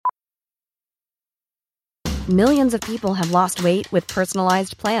Millions of people have lost weight with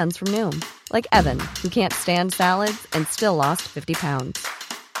personalized plans from Noom. Like Evan, who can't stand salads and still lost 50 pounds.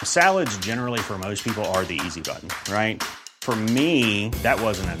 Salads generally for most people are the easy button, right? For me, that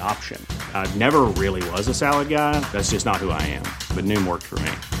wasn't an option. I never really was a salad guy. That's just not who I am. But Noom worked for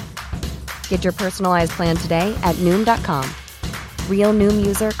me. Get your personalized plan today at Noom.com. Real Noom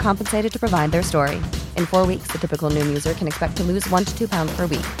user compensated to provide their story. In 4 weeks, the typical Noom user can expect to lose 1 to 2 pounds per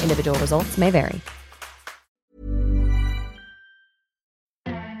week. Individual results may vary.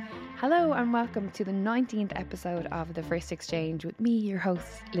 Hello and welcome to the 19th episode of The First Exchange with me, your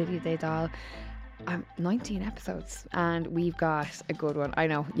host, Lydia Daydal. 19 episodes and we've got a good one. I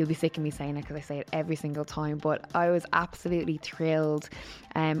know you'll be sick of me saying it because I say it every single time, but I was absolutely thrilled.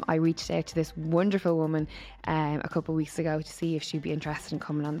 I reached out to this wonderful woman a couple of weeks ago to see if she'd be interested in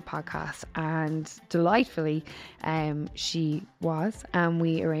coming on the podcast, and delightfully she was, and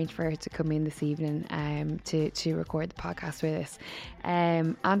we arranged for her to come in this evening to record the podcast with us.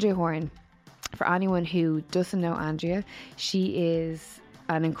 Andrea Horan. For anyone who doesn't know Andrea, she is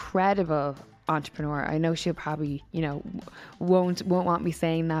an incredible entrepreneur. I know she'll probably, won't want me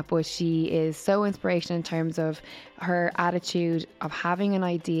saying that, but she is so inspirational in terms of her attitude of having an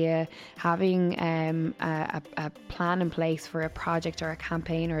idea, having a plan in place for a project or a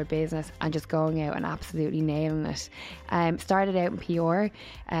campaign or a business, and just going out and absolutely nailing it. Started out in PR,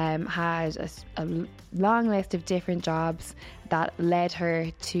 had a long list of different jobs that led her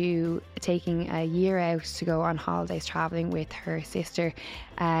to taking a year out to go on holidays travelling with her sister,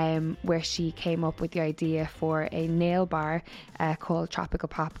 where she came up with the idea for a nail bar called Tropical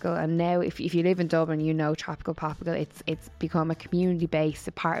Popical. And now if you live in Dublin, you know Tropical Popical. It's become a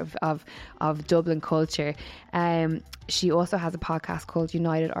community-based part of Dublin culture. She also has a podcast called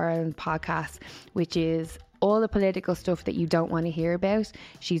United Ireland Podcast, which is all the political stuff that you don't want to hear about.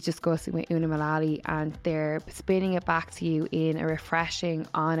 She's discussing with Una Mullally, and they're spinning it back to you in a refreshing,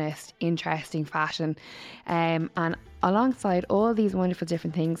 honest, interesting fashion. And alongside all these wonderful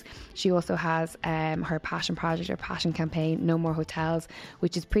different things, she also has her passion project, her passion campaign, No More Hotels,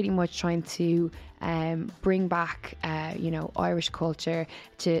 which is pretty much trying to bring back Irish culture,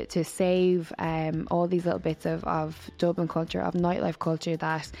 to save all these little bits of Dublin culture, of nightlife culture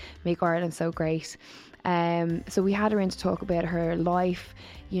that make Ireland so great. So we had her in to talk about her life,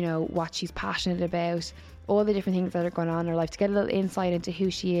 what she's passionate about, all the different things that are going on in her life, to get a little insight into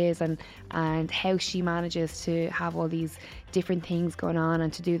who she is and how she manages to have all these different things going on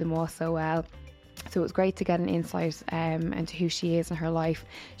and to do them all so well. So it was great to get an insight into who she is in her life.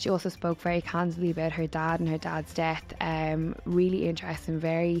 She also spoke very candidly about her dad and her dad's death. Really interesting,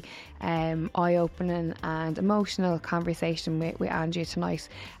 very eye-opening and emotional conversation with Andrea tonight.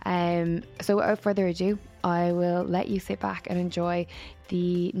 So without further ado, I will let you sit back and enjoy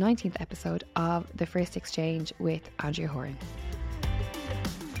the 19th episode of The First Exchange with Andrea Horan.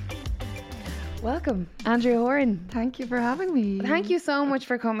 Welcome, Andrea Horan. Thank you for having me. Thank you so much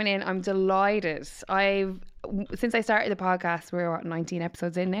for coming in. I'm delighted. Since I started the podcast, we're 19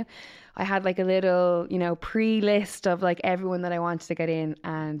 episodes in now. I had like a little, pre-list of like everyone that I wanted to get in,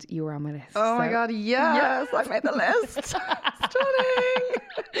 and you were on my list. Oh my God, yes, I made the list. Stunning.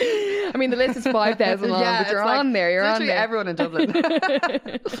 I mean, the list is 5,000 long, but you're on there. You're literally on there. Everyone in Dublin.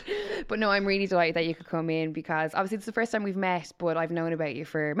 But no, I'm really delighted that you could come in, because obviously it's the first time we've met, but I've known about you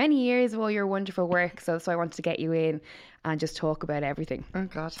for many years of all your wonderful work. So I wanted to get you in and just talk about everything. Oh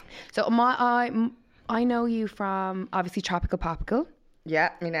God. So I know you from obviously Tropical Popical.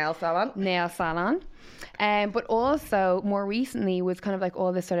 Yeah, my nail salon. But also more recently was kind of like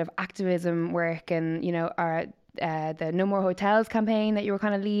all this sort of activism work, and the No More Hotels campaign that you were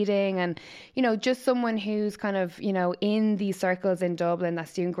kind of leading, and just someone who's kind of in these circles in Dublin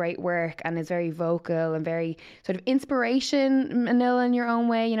that's doing great work and is very vocal and very sort of inspirational in your own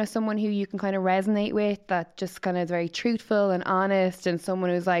way. Someone who you can kind of resonate with, that just kind of is very truthful and honest, and someone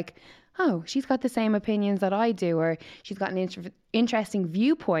who's like, oh, she's got the same opinions that I do, or she's got an interesting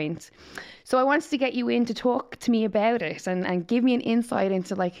viewpoint. So I wanted to get you in to talk to me about it and give me an insight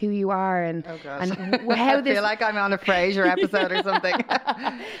into like who you are and, and how I feel like I'm on a Frasier episode or something.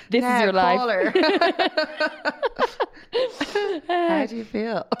 This is your life. How do you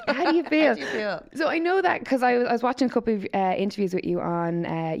feel? How do you feel? So I know that because I was watching a couple of interviews with you on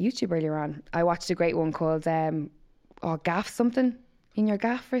YouTube earlier on. I watched a great one called Gaff something. In your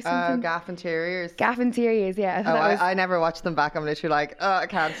gaff or something? Gaff Interiors. Gaff Interiors, yeah. I never watched them back. I'm literally like, I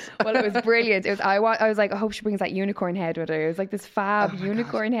can't. Well, it was brilliant. I was like, I hope she brings that unicorn head with her. It was like this fab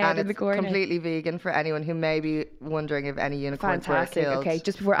unicorn head in the corner. Completely vegan for anyone who may be wondering if any unicorns were killed. Okay,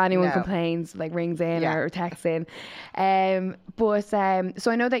 just before anyone complains, like rings in or texts in. So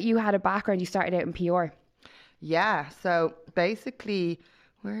I know that you had a background. You started out in PR. Yeah. So basically,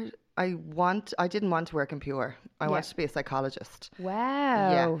 I didn't want to work in Pure. I wanted to be a psychologist.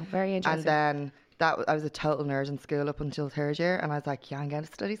 Wow. Very interesting. And then I was a total nerd in school up until third year, and I was like, yeah, I'm going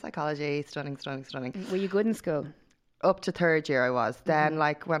to study psychology. Stunning. Were you good in school? Up to third year I was. Then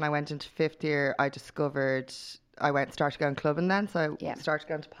like when I went into fifth year, I discovered started going clubbing then. So I started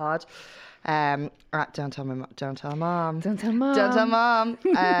going to Pod. Don't tell mom. Don't tell mom.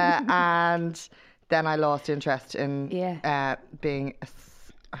 And then I lost interest in being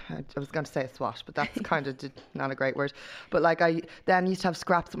I was going to say a SWAT, but that's kind of not a great word. But like I then used to have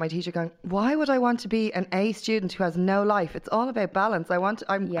scraps with my teacher going, why would I want to be an A student who has no life? It's all about balance.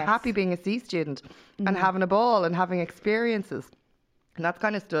 I'm happy being a C student and having a ball and having experiences. And that's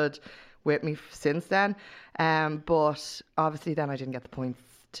kind of stood with me since then. But obviously then I didn't get the points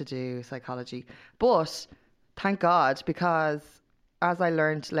to do psychology. But thank God, because as I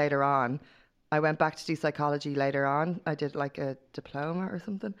learned later on, I went back to do psychology later on. I did like a diploma or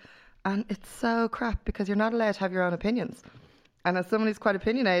something. And it's so crap because you're not allowed to have your own opinions. And as someone who's quite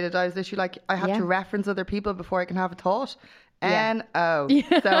opinionated, I was literally like, I have to reference other people before I can have a thought. So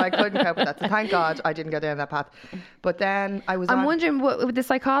I couldn't cope with that. So thank God I didn't go down that path. But then I'm wondering, with the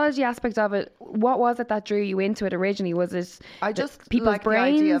psychology aspect of it, what was it that drew you into it originally? Was it people's like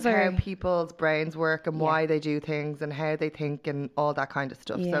brains, the idea of how people's brains work and why they do things and how they think and all that kind of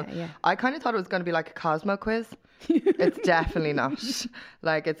stuff. I kind of thought it was going to be like a Cosmo quiz. It's definitely not.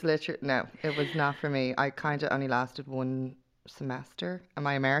 Like it's literally, no, it was not for me. I kind of only lasted one semester. Am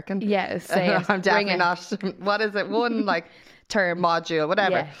I American? Yeah, say it. I'm definitely not. What is it? One like term module,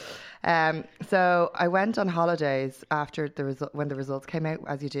 whatever. So I went on holidays after when the results came out,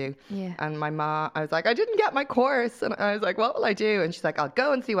 as you do. And my mom, I was like, I didn't get my course, and I was like, what will I do? And she's like, I'll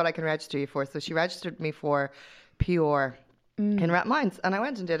go and see what I can register you for. So she registered me for Pure in Rathmines, and I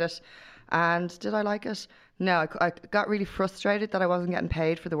went and did it. And did I like it? No, I got really frustrated that I wasn't getting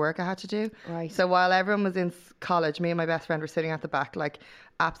paid for the work I had to do. Right. So while everyone was in college, me and my best friend were sitting at the back like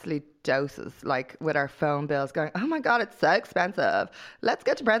absolute doses, like with our phone bills going, oh my God, it's so expensive. Let's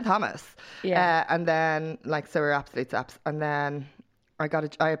get to Brent Thomas. And then so we're absolute zaps. And then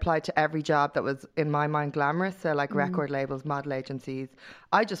I applied to every job that was in my mind glamorous. So like record labels, model agencies.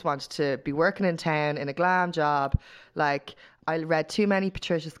 I just wanted to be working in town in a glam job. Like I read too many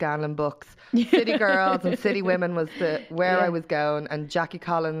Patricia Scanlon books. City Girls and City Women was where I was going, and Jackie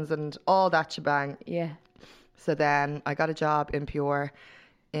Collins and all that shebang. So then I got a job in Pure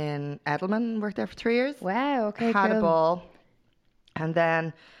in Edelman, worked there for 3 years. Wow, okay, Had cool. a ball. And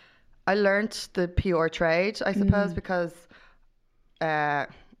then I learnt the Pure trade, I suppose, because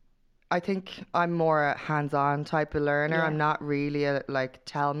I think I'm more a hands-on type of learner. I'm not really a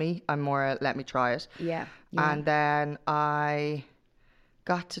tell me. I'm more a let me try it. And then I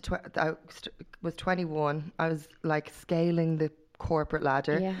got to I was 21. I was like scaling the corporate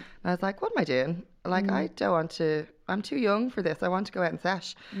ladder. And I was like, what am I doing? Like, I don't want to, I'm too young for this. I want to go out and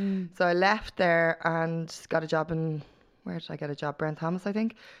sesh. So I left there and got a job where did I get a job? Brent Thomas, I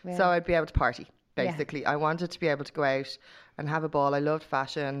think. So I'd be able to party, basically. I wanted to be able to go out and have a ball. I loved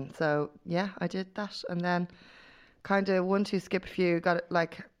fashion. So I did that. And then kind of 1, 2, skip a few,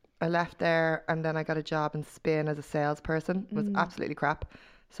 I left there and then I got a job in Spin as a salesperson. It was absolutely crap.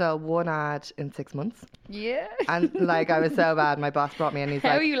 So one ad in 6 months. And I was so bad. My boss brought me in. He's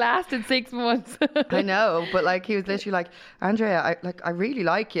How like, you lasted 6 months? I know, but he was literally like, Andrea, I really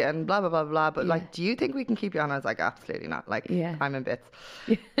like you and blah, blah, blah, blah. But do you think we can keep you on? I was like, absolutely not. I'm in bits.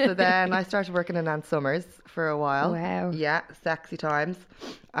 So then I started working in Ann Summers for a while. Wow. Yeah. Sexy times.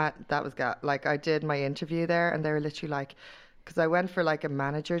 That was I did my interview there and they were literally like, because I went for a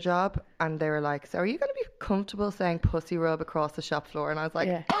manager job and they were like, so are you going to be comfortable saying pussy rub across the shop floor? And I was like,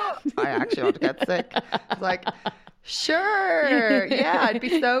 I actually want to get sick. I was like, sure. I'd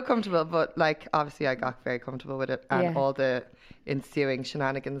be so comfortable. But obviously I got very comfortable with it and all the ensuing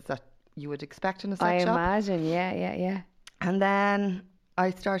shenanigans that you would expect in a sex shop. I imagine. Yeah. And then I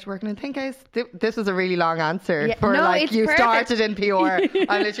started working in Thinkhouse. This was a really long answer for you perfect. Started in Pure.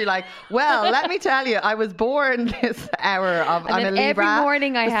 I'm literally well, let me tell you, I was born this hour of I'm a Libra. Every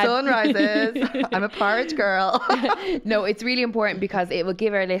morning I had sunrises. I'm a porridge girl. No, it's really important because it will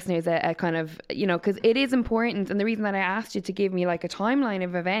give our listeners a kind of, because it is important. And the reason that I asked you to give me a timeline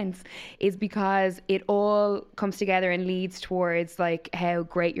of events is because it all comes together and leads towards how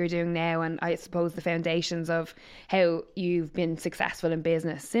great you're doing now, and I suppose the foundations of how you've been successful in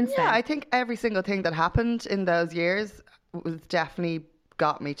business since then. I think every single thing that happened in those years was definitely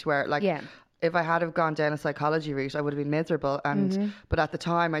got me to where if I had have gone down a psychology route I would have been miserable but at the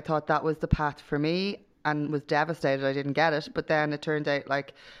time I thought that was the path for me and was devastated I didn't get it. But then it turned out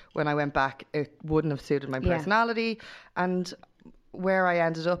like when I went back, it wouldn't have suited my personality, and where I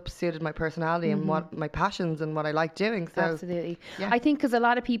ended up suited my personality and what my passions and what I like doing. So absolutely. I think because a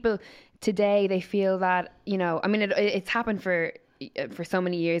lot of people today, they feel that, you know, I mean, it's happened for so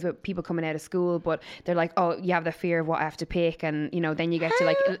many years with people coming out of school, but they're like, oh, you have the fear of what I have to pick, and you know, then you get to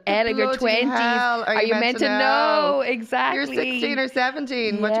like out of your 20s, are you meant to know? Exactly. You're 16 or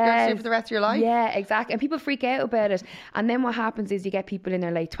 17, what you're going to do for the rest of your life. Yeah, exactly. And people freak out about it, and then what happens is you get people in their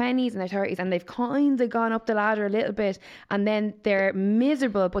late 20s and their 30s, and they've kind of gone up the ladder a little bit, and then they're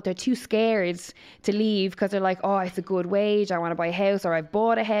miserable, but they're too scared to leave because they're like, oh, it's a good wage, I want to buy a house, or I've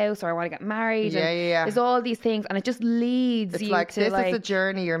bought a house, or I want to get married. There's all these things, and it just leads it's you like, to this like, is the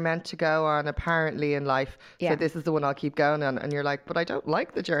journey you're meant to go on apparently in life. So this is the one I'll keep going on. And you're like, but I don't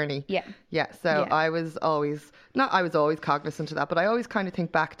like the journey. So I was always cognizant of that, but I always kind of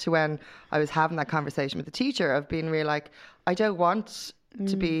think back to when I was having that conversation with the teacher of being really like, I don't want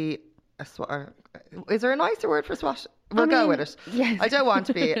to be is there a nicer word for swat? We'll go with it. Yes. I don't want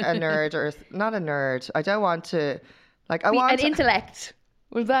to be a nerd, or not a nerd. I don't want to, like, I be want an intellect.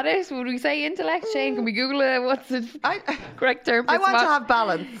 Was that it? Would we say intellect, Shane? Can we Google it? What's the correct term for I want to have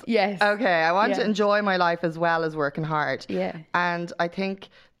balance. Yes. Okay, I want to enjoy my life as well as working hard. Yeah. And I think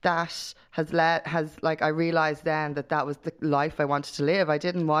that I realised then that was the life I wanted to live. I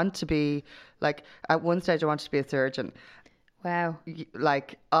didn't want to be, like, at one stage I wanted to be a surgeon. Wow.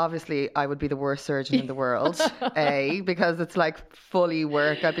 Like, obviously, I would be the worst surgeon in the world, because it's like fully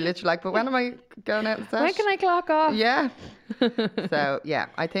work. I'd be literally like, but when am I going out and set? When can I clock off? Yeah. So, yeah,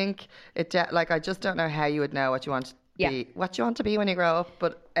 I think I just don't know how you would know what you want to be, what you want to be when you grow up,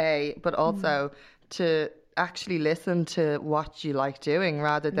 but also to actually listen to what you like doing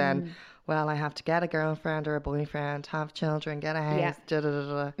rather than, well, I have to get a girlfriend or a boyfriend, have children, get a house,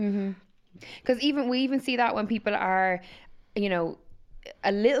 Because we even see that when people are, you know,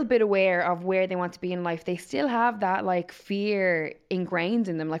 a little bit aware of where they want to be in life, they still have that like fear ingrained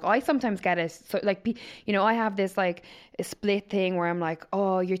in them. Like I sometimes get it, so like, you know, I have this like a split thing where I'm like,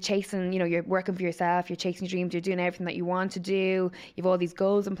 oh, you're chasing, you know, you're working for yourself, you're chasing dreams, you're doing everything that you want to do, you've all these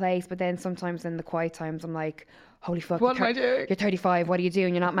goals in place, but then sometimes in the quiet times I'm like, holy fuck, what am I doing? You're 35, what are you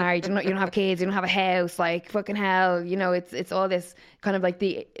doing? You're not married, you don't have kids, you don't have a house, like fucking hell, you know, it's all this kind of like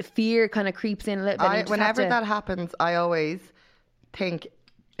the fear kind of creeps in a little bit. Whenever that happens, I always think,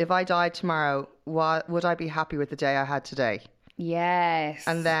 if I died tomorrow, would I be happy with the day I had today? Yes.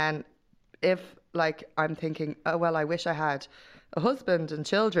 And then if, like, I'm thinking, oh, well, I wish I had a husband and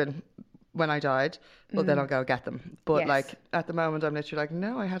children when I died, well, then I'll go get them. But, like, at the moment, I'm literally like,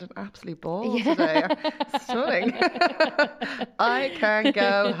 no, I had an absolute ball today. Stunning. I can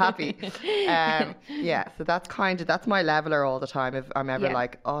go happy. So that's my leveler all the time. If I'm ever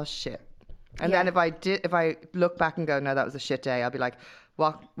like, oh, shit. And then if I look back and go, no, that was a shit day, I'll be like,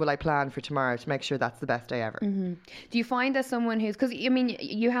 what will I plan for tomorrow to make sure that's the best day ever? Do you find as someone who's, because I mean,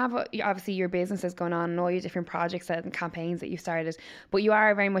 you have obviously your business is going on and all your different projects and campaigns that you've started, but you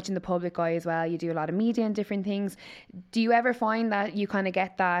are very much in the public eye as well. You do a lot of media and different things. Do you ever find that you kind of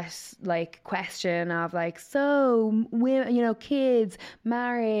get that like question of like, so women, you know, kids,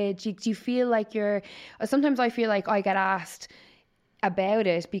 marriage? Do you feel like sometimes I feel like I get asked about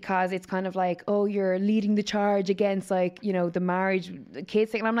it because it's kind of like, oh, you're leading the charge against, like, you know, the marriage, the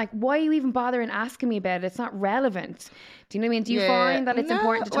kids thing. And I'm like, why are you even bothering asking me about it? It's not relevant. Do you know what I mean? Do you find that it's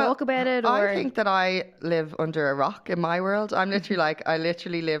important to talk about it? Or? I think that I live under a rock in my world. I'm literally like, I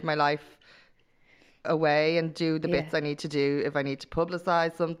literally live my life away and do the bits I need to do if I need to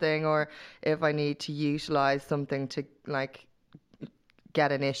publicize something or if I need to utilize something to like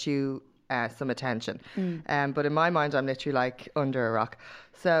get an issue some attention. But in my mind, I'm literally like under a rock.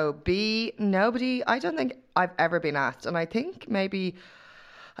 So I don't think I've ever been asked. And I think maybe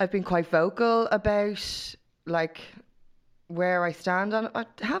I've been quite vocal about like where I stand on it.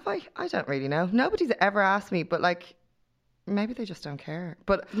 Have I? I don't really know. Nobody's ever asked me, but like maybe they just don't care.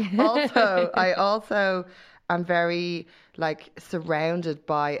 But I also am very like surrounded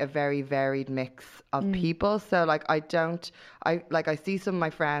by a very varied mix of people. So like I see some of my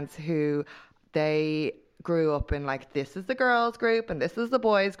friends who they grew up in like, this is the girls group and this is the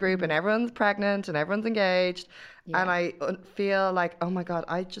boys group and everyone's pregnant and everyone's engaged. And I feel like, oh my God,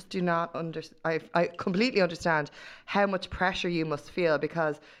 I just do not understand. I completely understand how much pressure you must feel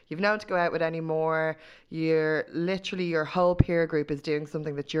because you've no one to go out with anymore. You're literally, your whole peer group is doing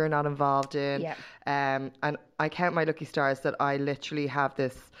something that you're not involved in. And I count my lucky stars that I literally have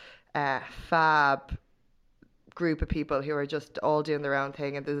this fab group of people who are just all doing their own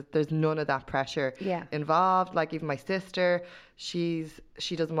thing, and there's none of that pressure involved. Like even my sister, she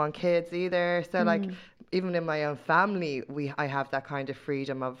doesn't want kids either. So like even in my own family, I have that kind of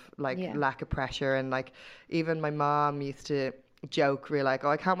freedom of like lack of pressure. And like even my mom used to joke, really like, oh,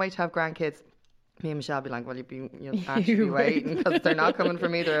 I can't wait to have grandkids. Me and Michelle be like, well, you'll actually be waiting because they're not coming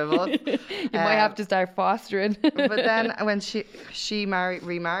from either of us. You might have to start fostering. But then when she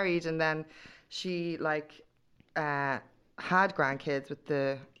remarried, and then she like had grandkids with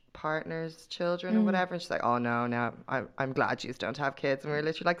the partner's children or whatever, and she's like, oh no, I'm glad you don't have kids. And we're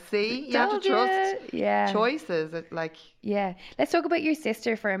literally like, see, you have to trust choices. Let's talk about your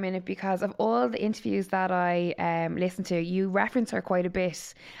sister for a minute, because of all the interviews that I listened to, you reference her quite a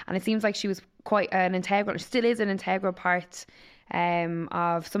bit, and it seems like she was quite still is an integral part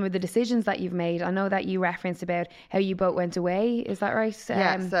of some of the decisions that you've made. I know that you referenced about how you both went away. Is that right?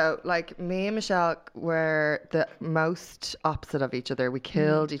 So like me and Michelle were the most opposite of each other. We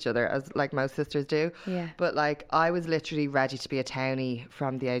killed each other, as like most sisters do. Yeah. But like I was literally ready to be a townie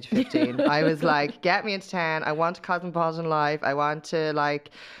from the age of 15. I was like, get me into town. I want a cosmopolitan life. I want to like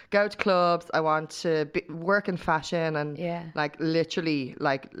go to clubs. I want to work in fashion and like literally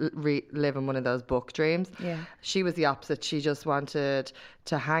like live in one of those book dreams. Yeah. She was the opposite. She just wanted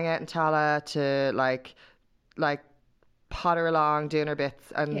to hang out in Tala, to like potter along doing her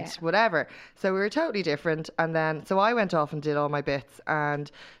bits and whatever. So we were totally different. And then so I went off and did all my bits, and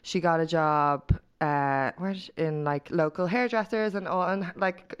she got a job in like local hairdressers and all, and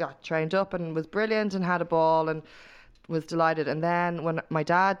like got trained up and was brilliant and had a ball and was delighted. And then when my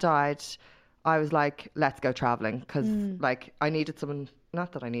dad died, I was like, let's go traveling, because like I needed someone.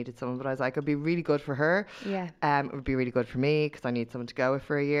 Not that I needed someone, but I was like, it'd be really good for her. Yeah. It would be really good for me because I need someone to go with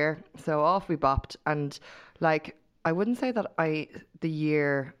for a year. So off we bopped, and like I wouldn't say that the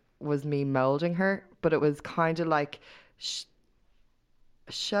year was me molding her, but it was kind of like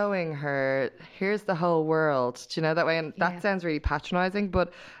showing her, here's the whole world. Do you know that way? And that sounds really patronizing,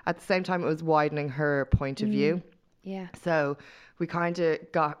 but at the same time, it was widening her point of view. Yeah. So we kind of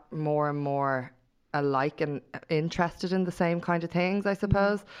got more and more alike and interested in the same kind of things, I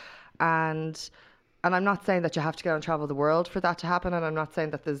suppose. And I'm not saying that you have to go and travel the world for that to happen, and I'm not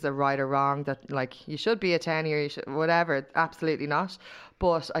saying that there's a right or wrong, that like you should be a 10 or you should whatever, absolutely not.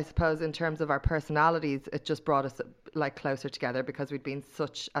 But I suppose in terms of our personalities, it just brought us like closer together because we'd been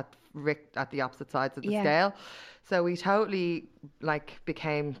such at the opposite sides of the scale. So we totally like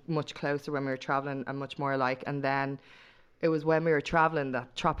became much closer when we were traveling and much more alike. And then it was when we were traveling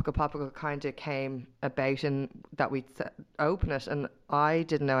that Tropical Popical kind of came about, and that we'd open it. And I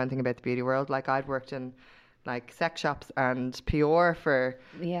didn't know anything about the beauty world. Like I'd worked in like sex shops and PR for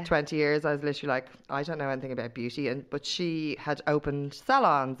 20 years. I was literally like, I don't know anything about beauty. But she had opened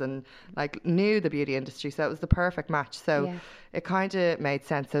salons and like knew the beauty industry. So it was the perfect match. So it kind of made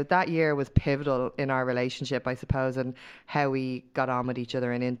sense. So that year was pivotal in our relationship, I suppose, and how we got on with each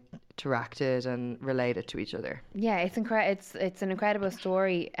other and interacted and related to each other. Yeah, it's an incredible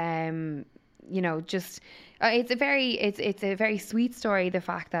story. You know, just it's a very sweet story, the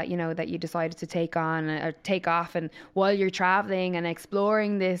fact that, you know, that you decided to take off, and while you're traveling and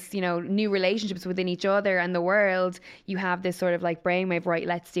exploring this, you know, new relationships within each other and the world, you have this sort of like brainwave, right,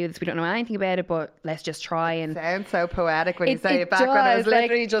 let's do this, we don't know anything about it, but let's just try. And it sounds so poetic when you say it back when I was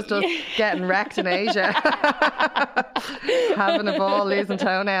literally just getting wrecked in Asia. Having a ball, losing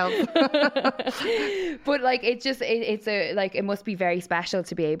toenails. But like it must be very special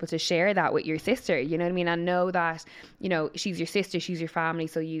to be able to share that with your sister, you know what I mean, and know that, you know, she's your sister, she's your family,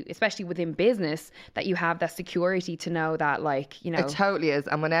 so you, especially within business, that you have that security to know that, like, you know, it totally is.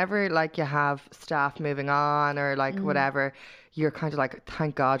 And whenever like you have staff moving on or like whatever, you're kind of like,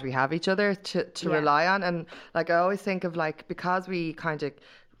 thank God we have each other to rely on. And like I always think of like, because we kind of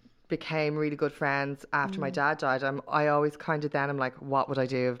became really good friends after my dad died, I always kind of then I'm like, what would I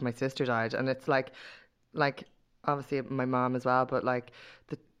do if my sister died? And it's like obviously my mom as well, but like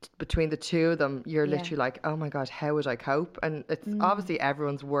between the two of them, you're literally like, oh my God, how would I cope? And it's obviously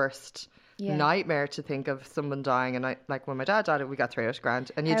everyone's worst nightmare to think of someone dying. And I, like when my dad died, we got through it,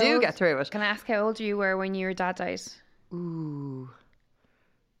 grand. And you do get through it. Can I ask how old you were when your dad died? Ooh.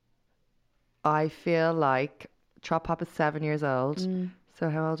 I feel like Trop Pop is 7 years old. So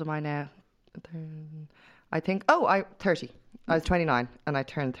how old am I now? I think, 30. I was 29 and I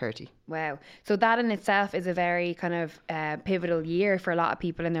turned 30. Wow. So that in itself is a very kind of pivotal year for a lot of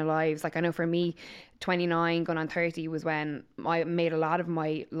people in their lives. Like I know for me, 29 going on 30 was when I made a lot of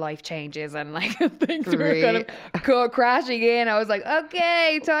my life changes, and like things were kind of go crashing in. I was like,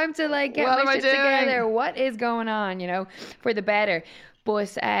 okay, time to like get my shit together. What is going on, you know, for the better.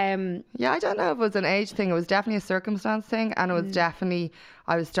 But yeah, I don't know if it was an age thing. It was definitely a circumstance thing, and it was definitely,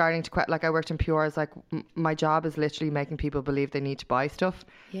 I was starting to quit. Like, I worked in PR. It's like my job is literally making people believe they need to buy stuff.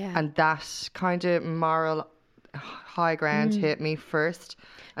 Yeah. And that kind of moral high ground hit me first.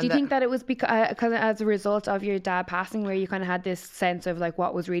 Do you think that it was because as a result of your dad passing, where you kind of had this sense of like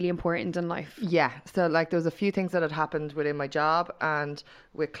what was really important in life? Yeah. So like there was a few things that had happened within my job and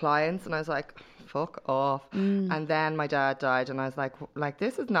with clients, and I was like, fuck off. And then my dad died, and I was like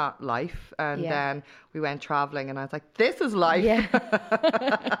this is not life. And then we went traveling, and I was like, this is life. Yeah.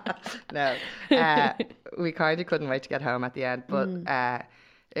 No, we kind of couldn't wait to get home at the end, but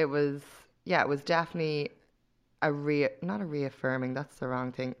it was definitely not a reaffirming, that's the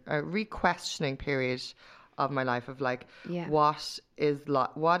wrong thing, a re-questioning period of my life of like, what is,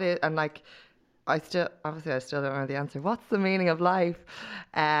 and like, I still don't know the answer. What's the meaning of life?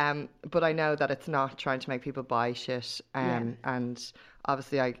 But I know that it's not trying to make people buy shit. And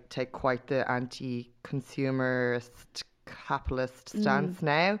obviously I take quite the anti-consumerist capitalist stance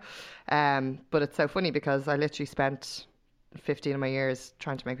now. But it's so funny because I literally spent 15 of my years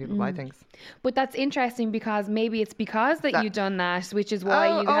trying to make people buy things. But that's interesting because maybe it's because that you've done that, which is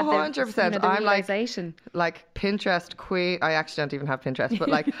why you had 100%. the I'm realization. like Pinterest queen. I actually don't even have Pinterest, but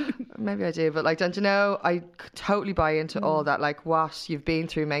like maybe I do. But like, don't you know? I totally buy into all that. Like, what you've been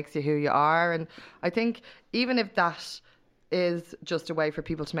through makes you who you are, and I think even if that is just a way for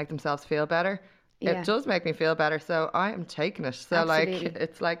people to make themselves feel better, it does make me feel better. So I am taking it. So absolutely. Like,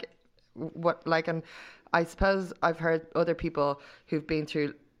 it's like what like and. I suppose I've heard other people who've been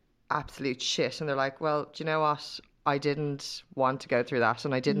through absolute shit, and they're like, well, do you know what? I didn't want to go through that,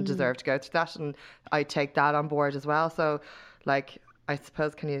 and I didn't deserve to go through that, and I take that on board as well. So, like, I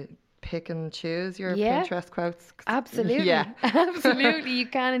suppose, can you pick and choose your Pinterest quotes? Absolutely. Yeah. Absolutely, you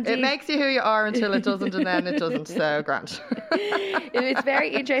can indeed. It makes you who you are until it doesn't, and then it doesn't. So, grand. It's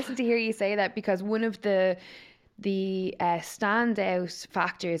very interesting to hear you say that, because one of the standout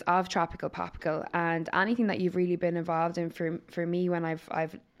factors of Tropical Popical, and anything that you've really been involved in for me when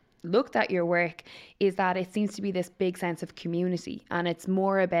I've looked at your work, is that it seems to be this big sense of community, and it's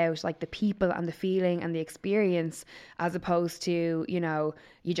more about like the people and the feeling and the experience, as opposed to, you know,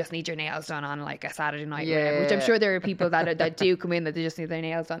 you just need your nails done on like a Saturday night, which I'm sure there are people that do come in that they just need their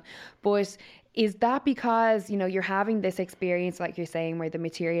nails done. But is that because, you know, you're having this experience, like you're saying, where the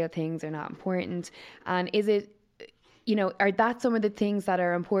material things are not important? And is it, you know, are that some of the things that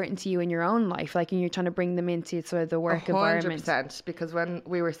are important to you in your own life, like, and you're trying to bring them into sort of the work environment? 100%, because when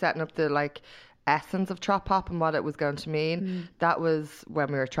we were setting up the like essence of Trop Pop and what it was going to mean, that was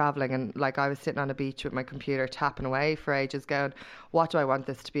when we were traveling, and like I was sitting on a beach with my computer tapping away for ages going, what do I want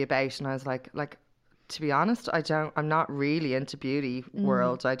this to be about? And I was like to be honest, I'm not really into beauty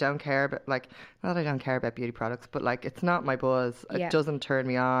world. I don't care about, like, not that I don't care about beauty products, but like, it's not my buzz. It doesn't turn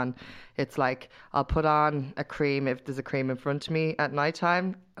me on. It's like, I'll put on a cream if there's a cream in front of me at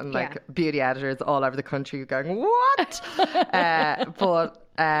nighttime, and like beauty editors all over the country going, what?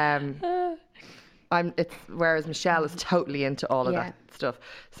 Whereas Michelle is totally into all of that stuff.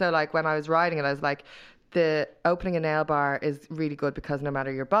 So like, when I was writing it, I was like, the opening a nail bar is really good because no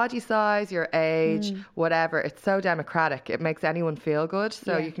matter your body size, your age, whatever, it's so democratic. It makes anyone feel good.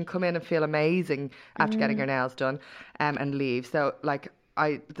 So you can come in and feel amazing after getting your nails done, and leave. So like,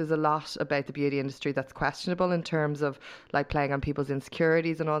 there's a lot about the beauty industry that's questionable in terms of like playing on people's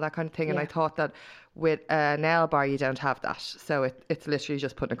insecurities and all that kind of thing. And I thought that with a nail bar, you don't have that. So it's literally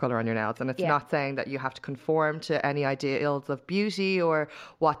just putting a colour on your nails. And it's not saying that you have to conform to any ideals of beauty or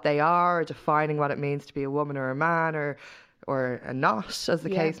what they are, or defining what it means to be a woman or a man or a not, as the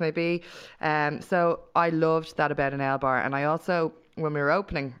case may be. So I loved that about a nail bar. And I also, when we were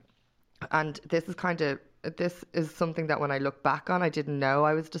opening, and this is something that when I look back on, I didn't know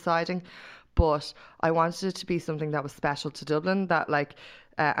I was deciding, but I wanted it to be something that was special to Dublin, that like,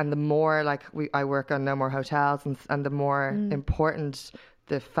 and the more like I work on No More Hotels, and the more important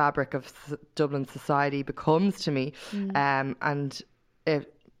the fabric of Dublin society becomes to me, and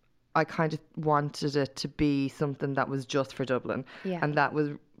I kind of wanted it to be something that was just for Dublin, and that was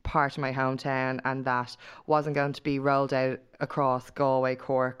part of my hometown, and that wasn't going to be rolled out across Galway,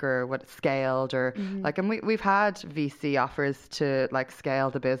 Cork, or what scaled, or like, and we've had VC offers to like scale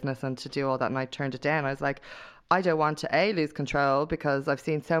the business and to do all that, and I turned it down. I was like, I don't want to lose control, because I've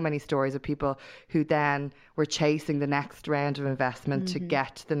seen so many stories of people who then were chasing the next round of investment to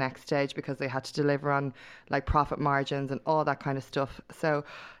get to the next stage because they had to deliver on like profit margins and all that kind of stuff. So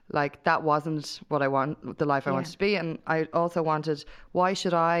like, that wasn't what I want, the life I wanted to be. And I also wanted,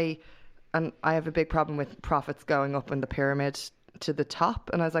 and I have a big problem with profits going up in the pyramid to the top.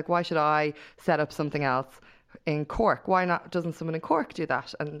 And I was like, why should I set up something else in Cork? Why not? Doesn't someone in Cork do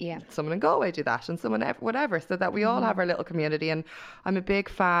that? And someone in Galway do that? And someone whatever, so that we all have our little community. And I'm a big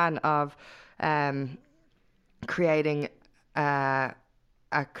fan of creating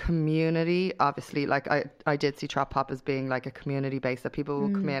a community. Obviously, like I did see Trop Pop as being like a community base that people will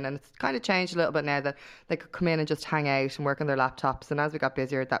come in, and it's kind of changed a little bit now that they could come in and just hang out and work on their laptops. And as we got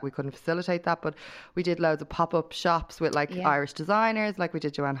busier, that we couldn't facilitate that, but we did loads of pop-up shops with like Irish designers, like we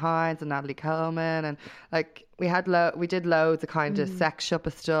did Joanne Hines and Natalie Coleman, and like we did loads of kind of sex shop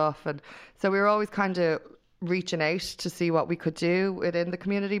of stuff. And so we were always kind of reaching out to see what we could do within the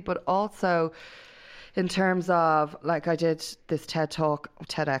community, but also in terms of, like, I did this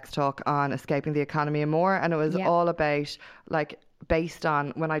TEDx talk on escaping the economy and more, and it was all about, like, based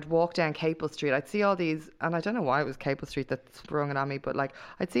on when I'd walk down Capel Street, I'd see all these, and I don't know why it was Capel Street that sprung it on me, but like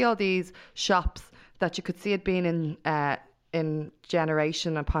I'd see all these shops that you could see it being in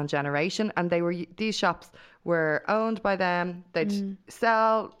generation upon generation, and these shops were owned by them. They'd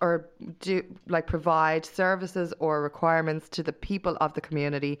sell or do like provide services or requirements to the people of the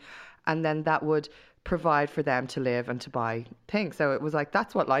community, and then that would provide for them to live and to buy things. So it was like,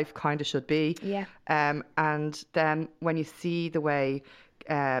 that's what life kind of should be. Yeah. And then when you see the way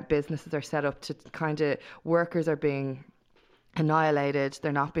businesses are set up to kind of, workers are being annihilated,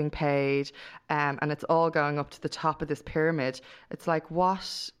 they're not being paid, and it's all going up to the top of this pyramid. It's like,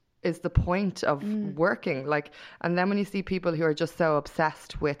 what is the point of working? Like, and then when you see people who are just so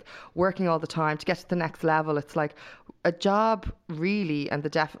obsessed with working all the time to get to the next level, it's like a job really, and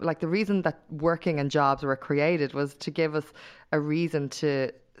the reason that working and jobs were created was to give us a reason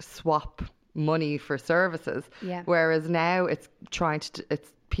to swap money for services. Yeah. Whereas now it's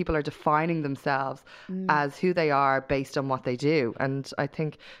people are defining themselves as who they are based on what they do. And I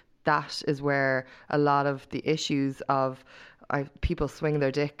think that is where a lot of the issues of people swing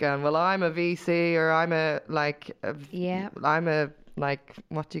their dick going, well, I'm a VC, or I'm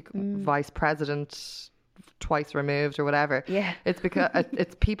vice president twice removed or whatever. Yeah. It's because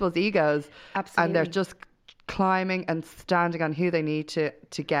it's people's egos. Absolutely. And they're just climbing and standing on who they need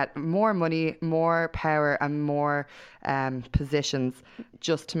to get more money, more power, and more positions,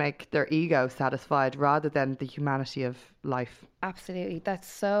 just to make their ego satisfied rather than the humanity of life. Absolutely. That's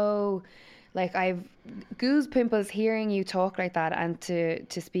so, like, I've goose pimples hearing you talk like that and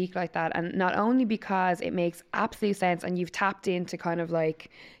to speak like that. And not only because it makes absolute sense and you've tapped into kind of like,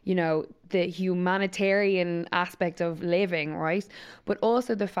 you know, the humanitarian aspect of living, right? But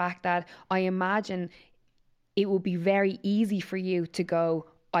also the fact that I imagine it will be very easy for you to go,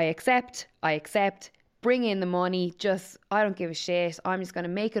 I accept, bring in the money, I don't give a shit, I'm just going to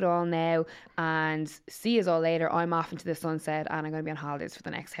make it all now and see us all later. I'm off into the sunset and I'm going to be on holidays for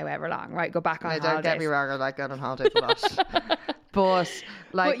the next however long, right? Go back on holidays. Don't get me wrong, I like going on holidays a lot.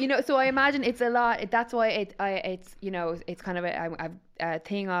 But you know, so I imagine it's a lot. That's why it's you know, it's kind of a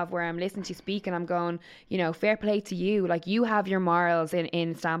thing of where I'm listening to you speak and I'm going, you know, fair play to you. Like, you have your morals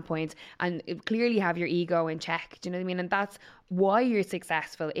in standpoint and clearly have your ego in check. Do you know what I mean? And that's why you're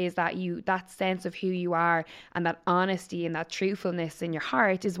successful, is that that sense of who you are and that honesty and that truthfulness in your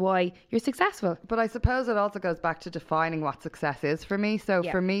heart is why you're successful. But I suppose it also goes back to defining what success is for me. So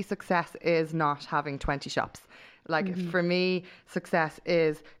for me, success is not having 20 shops. Like, for me, success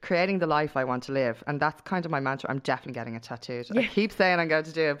is creating the life I want to live. And that's kind of my mantra. I'm definitely getting it tattooed. I keep saying I'm going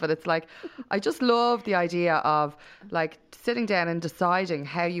to do it, but it's like, I just love the idea of like sitting down and deciding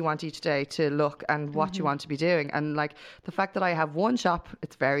how you want each day to look and what you want to be doing. And like the fact that I have one shop,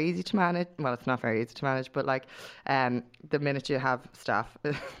 it's very easy to manage. Well, it's not very easy to manage, but like the minute you have staff,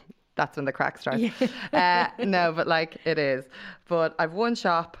 that's when the crack starts. No, but like it is. But I've one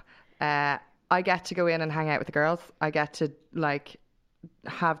shop. I get to go in and hang out with the girls. I get to like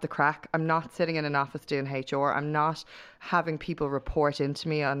have the crack. I'm not sitting in an office doing HR. I'm not having people report into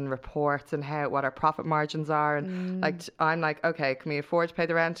me on reports and what our profit margins are. And like, I'm like, okay, can we afford to pay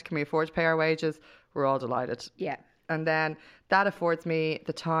the rent? Can we afford to pay our wages? We're all delighted. Yeah. And then that affords me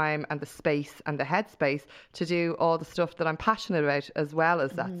the time and the space and the headspace to do all the stuff that I'm passionate about as well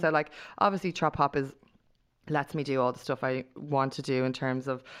as that. So like, obviously Trop Pop lets me do all the stuff I want to do in terms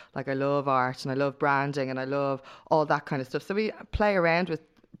of like, I love art and I love branding and I love all that kind of stuff. So we play around with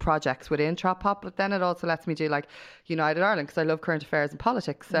projects within Trop Pop, but then it also lets me do like United Ireland, because I love current affairs and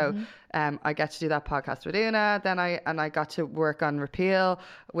politics. So I get to do that podcast with Una. Then I got to work on Repeal,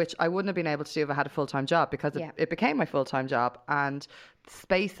 which I wouldn't have been able to do if I had a full-time job, because it became my full-time job. And the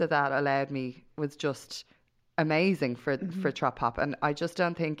space that allowed me was just amazing for Trop Pop. And I just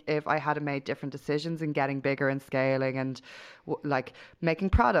don't think if I had made different decisions in getting bigger and scaling and like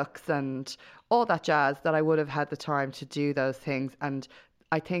making products and all that jazz, that I would have had the time to do those things. And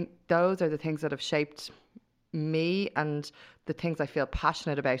I think those are the things that have shaped me and the things I feel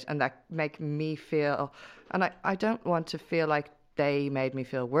passionate about and that make me feel, and I don't want to feel like they made me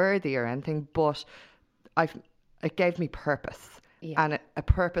feel worthy or anything, but it gave me purpose, and a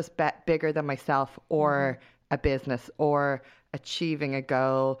purpose bigger than myself or a business or achieving a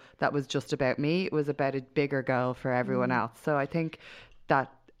goal that was just about me. It was about a bigger goal for everyone else. So I think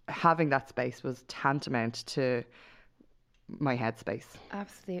that having that space was tantamount to my headspace.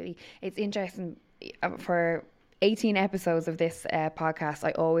 Absolutely. It's interesting. For 18 episodes of this podcast,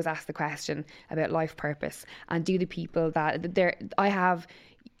 I always ask the question about life purpose, and do the people that I have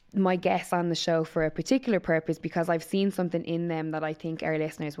my guests on the show for a particular purpose because I've seen something in them that I think our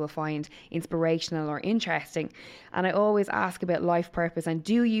listeners will find inspirational or interesting. And I always ask about life purpose, and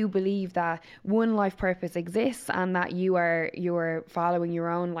do you believe that one life purpose exists and that you're following your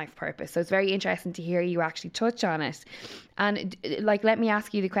own life purpose? So it's very interesting to hear you actually touch on it. And like, let me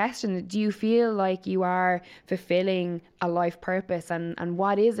ask you the question, do you feel like you are fulfilling a life purpose, and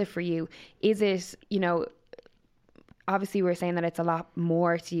what is it for you? Is it, obviously we're saying that it's a lot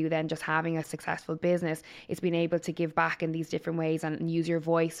more to you than just having a successful business. It's being able to give back in these different ways and use your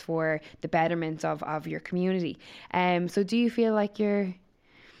voice for the betterment of your community. So do you feel like you're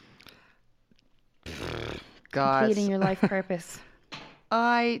completing your life purpose?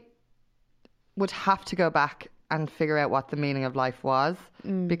 I would have to go back and figure out what the meaning of life was,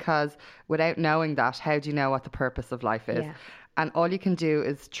 because without knowing that, how do you know what the purpose of life is? And all you can do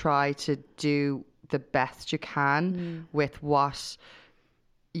is try to do the best you can with what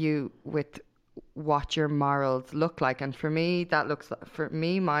your morals look like. And for me,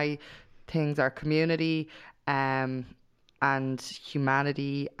 my things are community and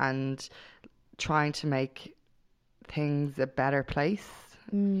humanity and trying to make things a better place.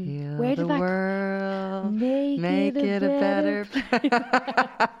 Heal Where did the world, make it a better place.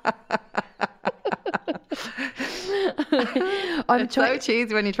 It's so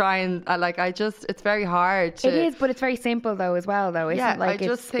cheesy when you try and it's very hard to... It is, but it's very simple though as well though, isn't it? Like, I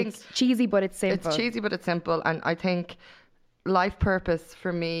just think it's cheesy but it's simple. It's cheesy but it's simple. And I think life purpose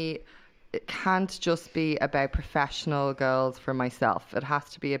for me, it can't just be about professional goals for myself. It has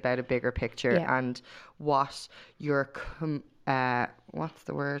to be about a bigger picture and what you're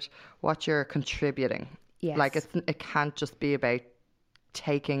what you're contributing. Yes. Like it can't just be about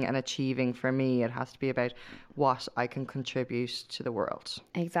taking and achieving. For me, it has to be about what I can contribute to the world.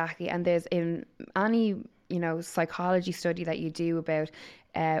 Exactly. And there's in any psychology study that you do about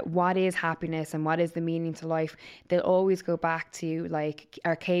what is happiness and what is the meaning to life, they'll always go back to like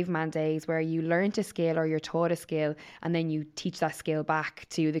our caveman days where you learn a skill or you're taught a skill and then you teach that skill back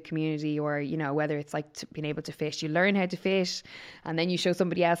to the community, or whether it's like being able to fish, you learn how to fish and then you show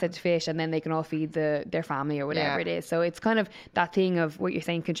somebody else how to fish and then they can all feed their family or whatever it is. So it's kind of that thing of what you're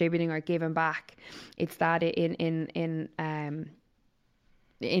saying, contributing or giving back. It's that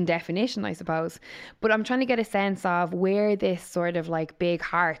in definition, I suppose. But I'm trying to get a sense of where this sort of like big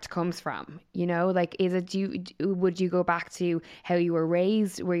heart comes from. Like, is it would you go back to how you were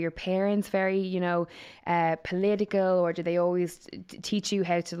raised? Were your parents very political, or did they always teach you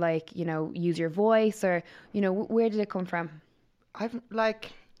how to use your voice, or where did it come from?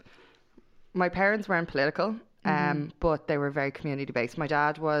 My parents weren't political, but they were very community based. My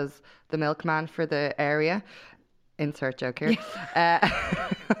dad was the milkman for the area. Insert joke here. But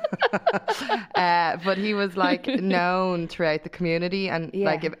he was known throughout the community, and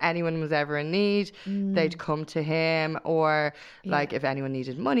if anyone was ever in need, they'd come to him, or if anyone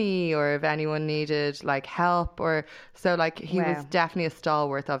needed money or if anyone needed help, or so he was definitely a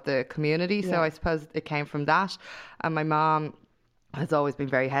stalwart of the community. So I suppose it came from that. And my mom has always been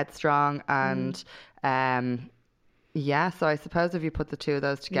very headstrong and so I suppose if you put the two of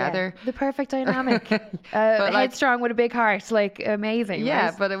those together... the perfect dynamic. Headstrong with a big heart, amazing. Yeah,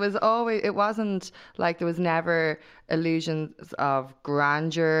 right? But it wasn't there was never illusions of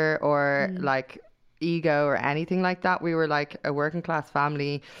grandeur or ego or anything like that. We were a working class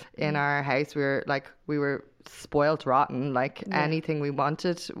family in our house. We were spoiled rotten. Anything we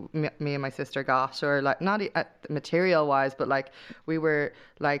wanted, me and my sister got, or not material wise, but we were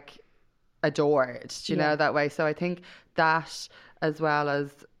adored, you know, that way. So I think that, as well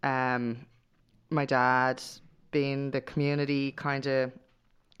as my dad being the community kind of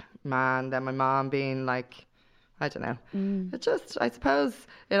man, then my mom being I don't know, it just, I suppose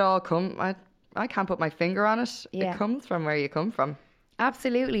it all I can't put my finger on it. It comes from where you come from.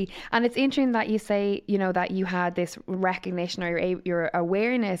 Absolutely. And it's interesting that you say, that you had this recognition or your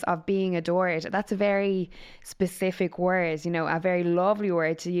awareness of being adored. That's a very specific word, a very lovely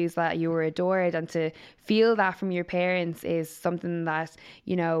word to use, that you were adored, and to feel that from your parents is something that,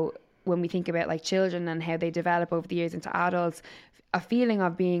 when we think about like children and how they develop over the years into adults, a feeling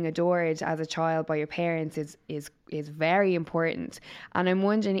of being adored as a child by your parents is very important. And I'm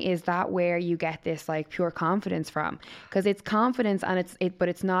wondering, is that where you get this like pure confidence from? Because it's confidence and but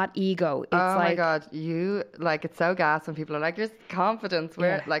it's not ego. It's my God, you like, it's so gas when people are like, there's confidence.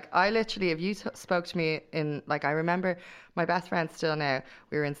 Where like, I literally, if you spoke to me in, like, I remember my best friend still now,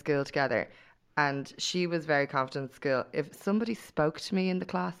 we were in school together. And she was very confident in school. If somebody spoke to me in the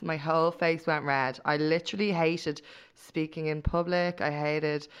class, my whole face went red. I literally hated speaking in public. I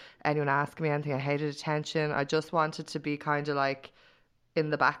hated anyone asking me anything. I hated attention. I just wanted to be kind of like in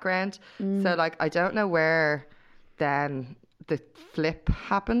the background. So like, I don't know where then the flip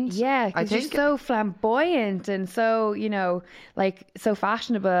happened. Yeah, because you're so flamboyant and so, you know, like so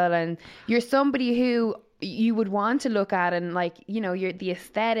fashionable, and you're somebody who you would want to look at, and like, you know, you're the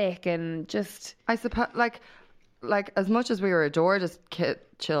aesthetic and just, I suppose like as much as we were adored as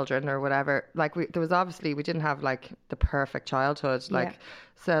children or whatever, like there was obviously, we didn't have like the perfect childhood, like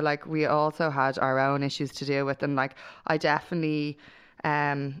so like we also had our own issues to deal with. And like, I definitely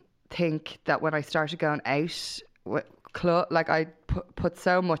think that when I started going out with like, I put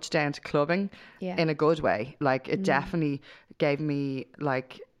so much down to clubbing in a good way. Like it definitely gave me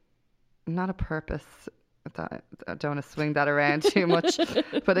like, not a purpose, I don't want to swing that around too much,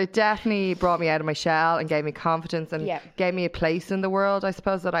 but it definitely brought me out of my shell and gave me confidence and gave me a place in the world, I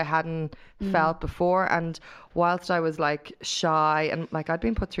suppose, that I hadn't felt before. And whilst I was like shy and like, I'd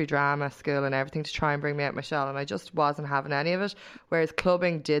been put through drama school and everything to try and bring me out of my shell, and I just wasn't having any of it, whereas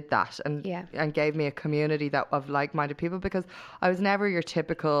clubbing did that and gave me a community that of like-minded people, because I was never your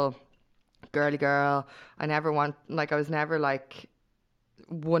typical girly girl. I was never like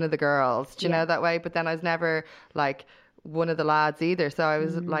one of the girls, do you know, that way, but then I was never like one of the lads either, so I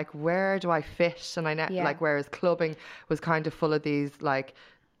was like, where do I fit? And like, whereas clubbing was kind of full of these like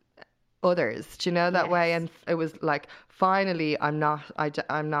others, do you know, that way. And it was like, finally I'm not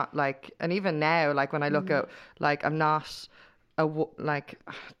like, and even now, like when I look at, like, I'm not like,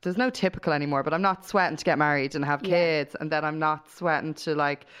 there's no typical anymore, but I'm not sweating to get married and have kids, and then I'm not sweating to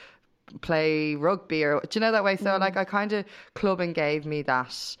like play rugby, or do you know, that way. So like, I kind of, clubbing gave me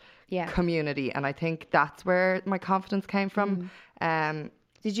that community, and I think that's where my confidence came from.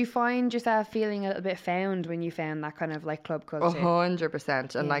 Did you find yourself feeling a little bit found when you found that kind of like club culture?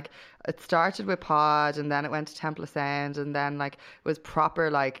 100%. And like, it started with Pod, and then it went to Temple of Sound, and then like, it was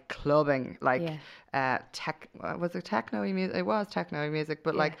proper like clubbing, like was it techno-y music? It was techno-y music,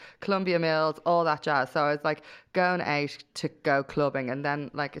 but like Columbia Mills, all that jazz. So I was like going out to go clubbing, and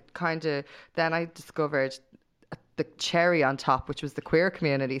then like, it kind of, then I discovered the cherry on top, which was the queer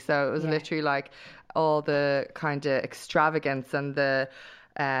community. So it was literally like all the kind of extravagance and the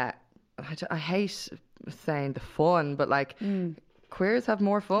I hate saying the fun, but like, queers have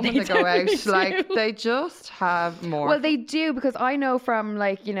more fun when they go out. Like, they just have more. Well, they do, because I know from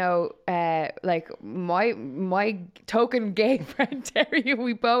like, you know, like my token gay friend Terry,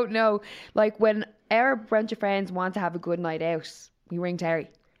 we both know, like, when our bunch of friends want to have a good night out, we ring Terry.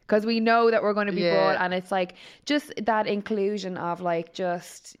 Because we know that we're going to be bored, and it's like just that inclusion of like,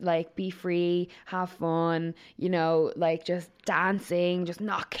 just like, be free, have fun, you know, like just dancing, just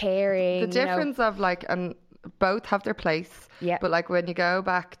not caring. The difference of like, and both have their place. Yeah. But like, when you go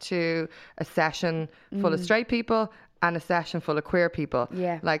back to a session full of straight people and a session full of queer people,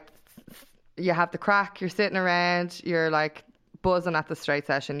 like, you have the crack, you're sitting around, you're like buzzing at the straight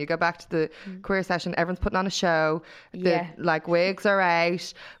session. You go back to the queer session, everyone's putting on a show. The like, wigs are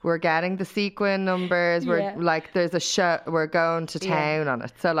out, we're getting the sequin numbers, we're like, there's a show, we're going to town on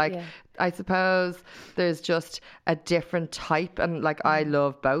it. So like, I suppose there's just a different type, and like, I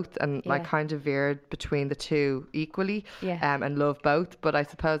love both, and like, kind of veered between the two equally, and love both, but I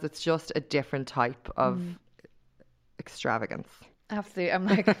suppose it's just a different type of extravagance. Absolutely. I'm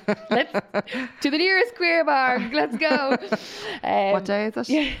like, let's to the nearest queer bar. Let's go. What day is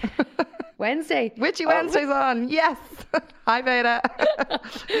it? Wednesday. Witchy Wednesday's on. Yes. Hi, Beta.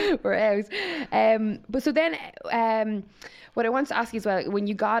 We're out. But so then, what I want to ask you as well, when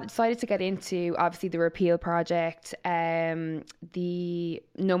you decided to get into, obviously, the Repeal Project, the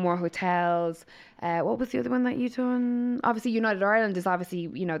No More Hotels, what was the other one that you done? Obviously, United Ireland is obviously,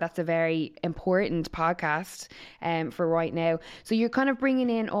 you know, that's a very important podcast for right now. So you're kind of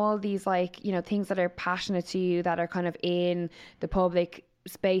bringing in all these, like, you know, things that are passionate to you, that are kind of in the public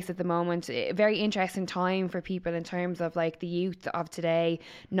space at the moment. A very interesting time for people in terms of like the youth of today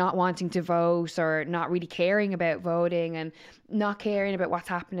not wanting to vote, or not really caring about voting, and not caring about what's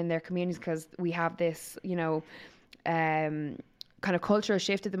happening in their communities, because we have this, you know, kind of cultural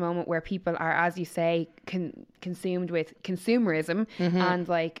shift at the moment where people are, as you say, consumed with consumerism and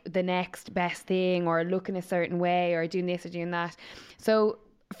like the next best thing, or looking a certain way, or doing this or doing that. So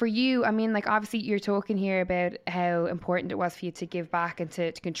for you, I mean, like obviously you're talking here about how important it was for you to give back and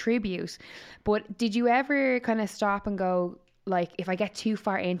to contribute, but did you ever kind of stop and go, like, if I get too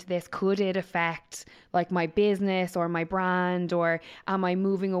far into this, could it affect like my business or my brand, or am I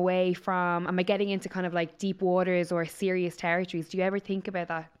moving away from, am I getting into kind of like deep waters or serious territories? Do you ever think about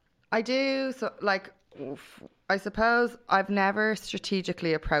that? I do. So like, I suppose I've never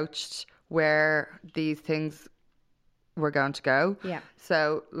strategically approached where these things were going to go. Yeah.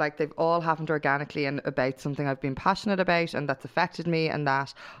 So like they've all happened organically and about something I've been passionate about and that's affected me, and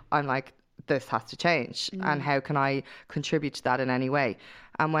that I'm like, this has to change, and how can I contribute to that in any way?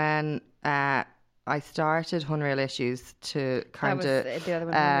 And when I started Unreal Issues to kind of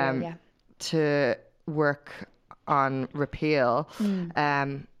to work on repeal,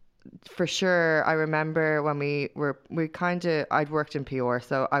 for sure, I remember when I'd worked in PR,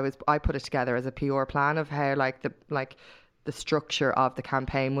 so I put it together as a PR plan of how the structure of the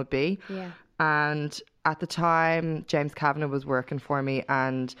campaign would be. Yeah. And at the time, James Kavanagh was working for me,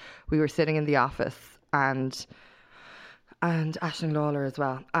 and we were sitting in the office, and Aisling Lawler as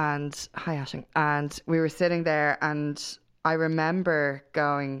well. And hi, Aisling. And we were sitting there, and I remember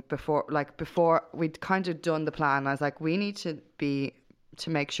going before we'd kind of done the plan, I was like, we need to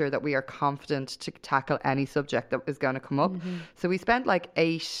make sure that we are confident to tackle any subject that is going to come up. So we spent like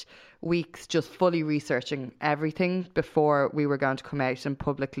 8 weeks just fully researching everything before we were going to come out and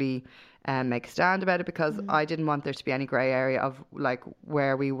publicly make a stand about it, because I didn't want there to be any grey area of like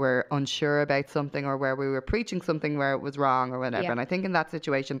where we were unsure about something, or where we were preaching something where it was wrong or whatever. Yeah. And I think in that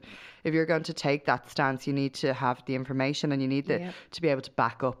situation, if you're going to take that stance, you need to have the information, and you need to be able to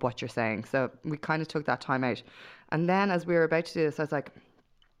back up what you're saying. So we kind of took that time out. And then as we were about to do this, I was like,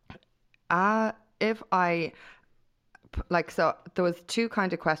 if I... so there was 2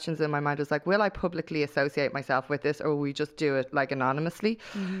 kind of questions in my mind. It was like, will I publicly associate myself with this, or will we just do it like anonymously?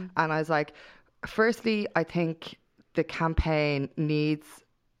 And I was like, firstly, I think the campaign needs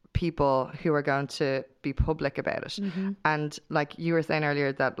people who are going to be public about it. And like you were saying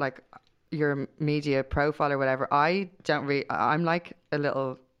earlier that like your media profile or whatever, I'm like a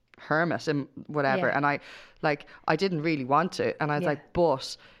little hermit and whatever. And I didn't really want to. And I was like,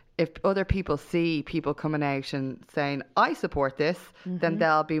 but if other people see people coming out and saying, I support this, then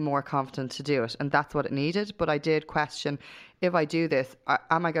they'll be more confident to do it. And that's what it needed. But I did question, if I do this,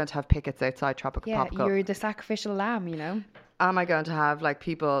 am I going to have pickets outside Tropical Pop Cup? You're the sacrificial lamb, you know? Am I going to have like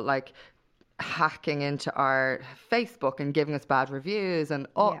people like hacking into our Facebook and giving us bad reviews and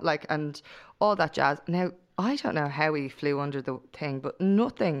all and all that jazz? Now, I don't know how we flew under the thing, but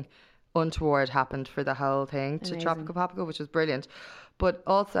nothing untoward happened for the whole thing to Tropical Pop Cup, which was brilliant. But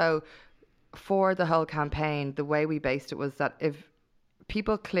also for the whole campaign, the way we based it was that if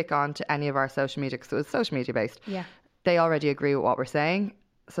people click on to any of our social media, because it was social media based, they already agree with what we're saying.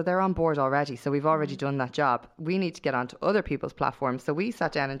 So they're on board already. So we've already done that job. We need to get onto other people's platforms. So we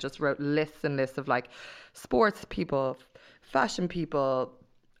sat down and just wrote lists and lists of like sports people, fashion people,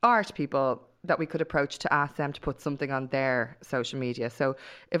 art people that we could approach to ask them to put something on their social media. So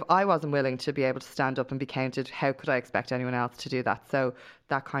if I wasn't willing to be able to stand up and be counted, how could I expect anyone else to do that? So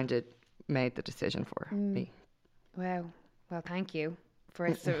that kind of made the decision for me. Wow. Well, thank you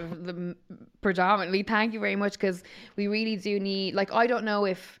for sort of predominantly. Thank you very much, because we really do need, like, I don't know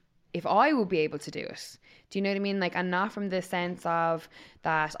if I would be able to do it. Do you know what I mean? Like, and not from the sense of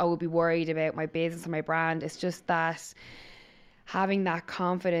that I would be worried about my business and my brand. It's just that having that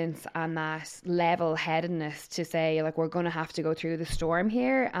confidence and that level-headedness to say, like, we're going to have to go through the storm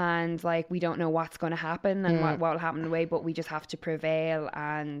here, and like we don't know what's going to happen and what will happen in the way, but we just have to prevail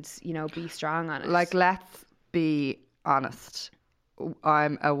and, you know, be strong on it. Like, let's be honest.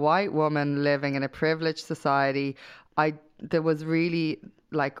 I'm a white woman living in a privileged society. There was really,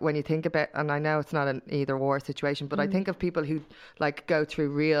 like, when you think about, and I know it's not an either or situation, but I think of people who like go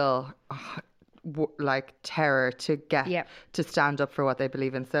through real like terror to get to stand up for what they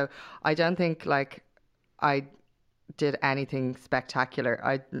believe in. So I don't think like I did anything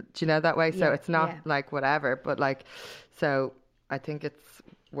spectacular. Do you know that way? So it's not like whatever, but like, so I think it's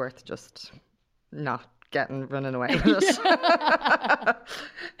worth just not running away with it.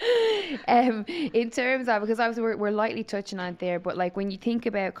 In terms of, because obviously we're lightly touching on it there, but like when you think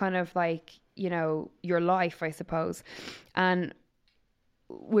about kind of like, you know, your life, I suppose, and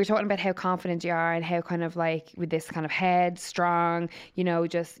we're talking about how confident you are and how kind of like with this kind of head strong, you know,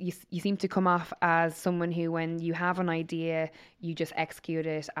 just you seem to come off as someone who, when you have an idea, you just execute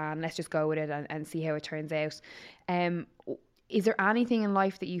it and let's just go with it and see how it turns out. is there anything in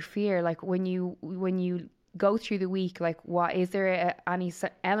life that you fear? Like when you go through the week, like what is there any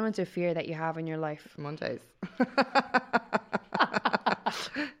element of fear that you have in your life? Mondays.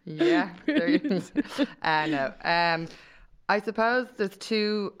 Yeah, there is. No. I suppose there's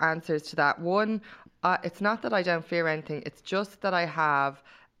two answers to that. One, it's not that I don't fear anything. It's just that I have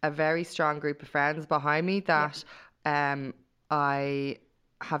a very strong group of friends behind me that I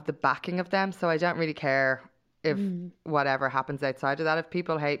have the backing of them. So I don't really care if whatever happens outside of that. If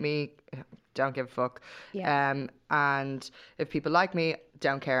people hate me, don't give a fuck. Yeah. And if people like me,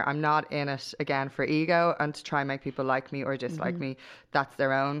 don't care. I'm not in it again for ego and to try and make people like me or dislike me. That's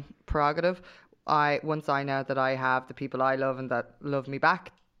their own prerogative. Once I know that I have the people I love and that love me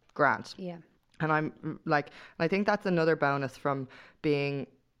back, grand. Yeah. And I'm like, I think that's another bonus from being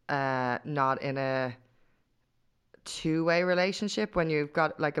not in a two-way relationship, when you've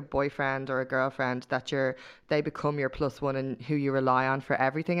got like a boyfriend or a girlfriend that they become your plus one and who you rely on for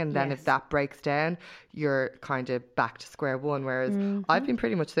everything, and then if that breaks down, you're kind of back to square one. Whereas I've been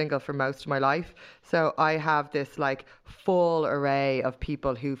pretty much single for most of my life, so I have this like full array of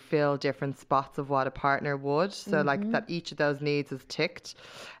people who fill different spots of what a partner would, so like that each of those needs is ticked.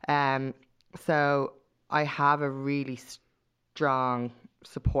 So I have a really strong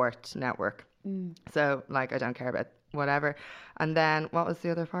support network. So like I don't care about whatever. And then what was the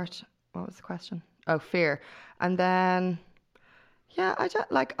other part? What was the question? Oh, fear. And then I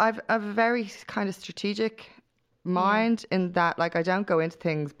don't like, I've a very kind of strategic mind in that, like, I don't go into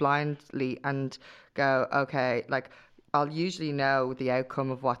things blindly and go, okay, like I'll usually know the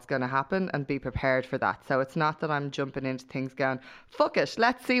outcome of what's going to happen and be prepared for that. So it's not that I'm jumping into things going, fuck it,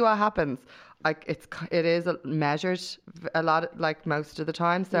 let's see what happens. Like it is measured a lot, like most of the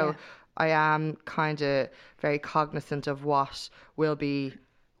time. So I am kind of very cognizant of what the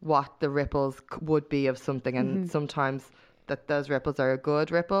ripples would be of something, and sometimes that those ripples are a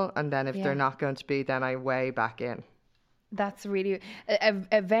good ripple, and then if they're not going to be, then I weigh back in. That's really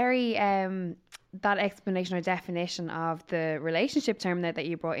a very that explanation or definition of the relationship term that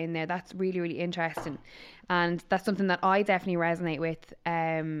you brought in there. That's really, really interesting, and that's something that I definitely resonate with.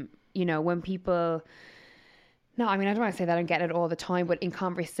 You know, when people. No, I mean, I don't want to say that I'm getting it all the time, but in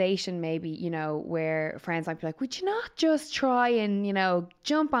conversation, maybe, you know, where friends might be like, would you not just try and, you know,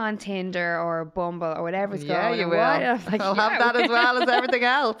 jump on Tinder or Bumble or whatever's going on? Yeah, you will. Like, I'll have that as well as everything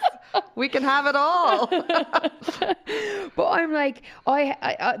else. We can have it all. But I'm like,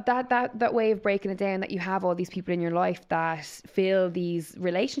 that way of breaking it down, that you have all these people in your life that fill these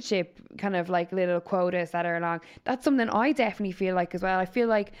relationship kind of like little quotas that are along. That's something I definitely feel like as well. I feel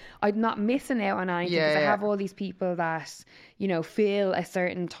like I'm not missing out on anything because I have all these people that, you know, feel a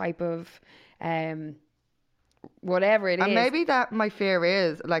certain type of whatever it is. And maybe that my fear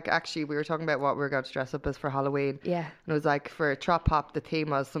is, like, actually we were talking about what we were going to dress up as for Halloween. Yeah. And it was like, for Trop Pop, the theme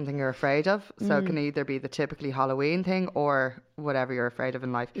was something you're afraid of. So it can either be the typically Halloween thing or whatever you're afraid of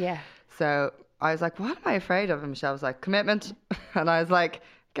in life. Yeah. So I was like, what am I afraid of? And Michelle was like, commitment. And I was like,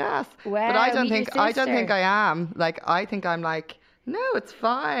 gas. Wow, but I don't think I am. Like, I think I'm like, no, it's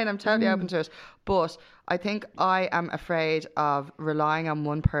fine. I'm totally open to it. But I think I am afraid of relying on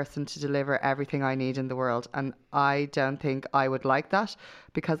one person to deliver everything I need in the world. And I don't think I would like that,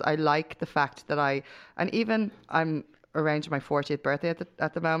 because I like the fact that I'm arranging my 40th birthday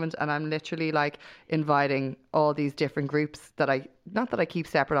at the moment, and I'm literally like inviting all these different groups that not that I keep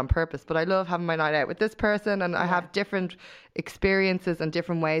separate on purpose, but I love having my night out with this person, and I have different experiences and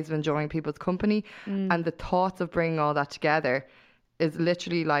different ways of enjoying people's company. And the thoughts of bringing all that together is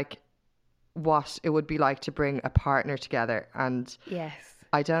literally like what it would be like to bring a partner together. And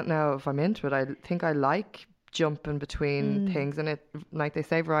I don't know if I'm into it. I think I like jumping between things, and it, like they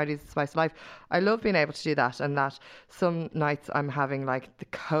say, variety is the spice of life. I love being able to do that, and that some nights I'm having like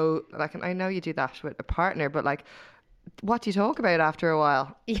like, and I know you do that with a partner, but like, what do you talk about after a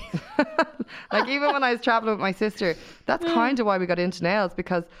while? Like, even when I was traveling with my sister, that's kind of why we got into nails,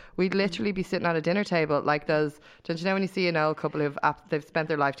 because we'd literally be sitting at a dinner table like those. Don't you know when you see an old couple they've spent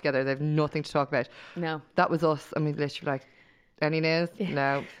their life together, they've nothing to talk about? No. That was us. I mean, literally like, any nails?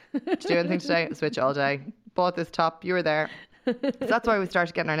 No. Did you do anything today? Switch all day. Bought this top. You were there. So that's why we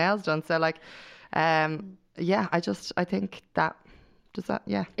started getting our nails done. So like, I think that. Does that?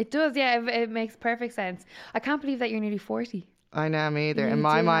 Yeah. It does. Yeah. It makes perfect sense. I can't believe that you're nearly 40. I know, me either. In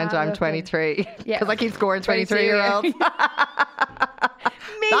my mind, I'm 23. Yeah. Because I keep scoring 23-year-olds.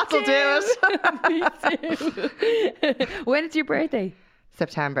 That'll do it. Me too. When is your birthday?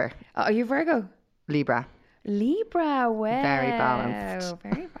 September. Oh, are you Virgo? Libra. Wow. Very balanced.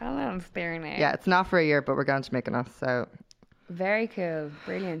 Very balanced there now. Yeah, it's not for a year, but we're going to Mykonos, so. Very cool.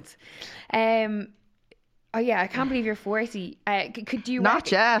 Brilliant. Oh yeah, I can't believe you're 40. Could you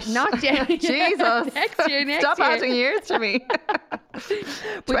Not yet. Not yet. Jesus. Next year. Stop adding years to me.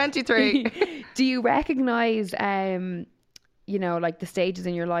 23. Do you recognise you know, like the stages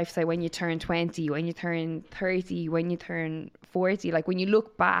in your life, say when you turn 20, when you turn 30, when you turn 40, like when you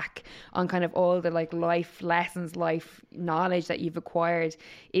look back on kind of all the like life lessons, life knowledge that you've acquired,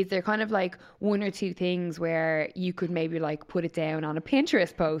 is there kind of like one or two things where you could maybe like put it down on a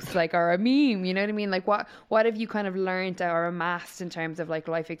Pinterest post, like, or a meme, you know what I mean? Like what have you kind of learned or amassed in terms of like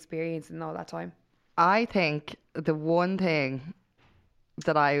life experience and all that time? I think the one thing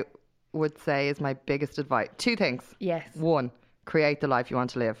that I would say is my biggest advice, two things. Yes. One, create the life you want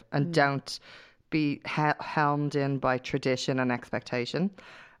to live and don't be helmed in by tradition and expectation.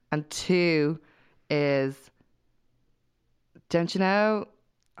 And two is, don't you know,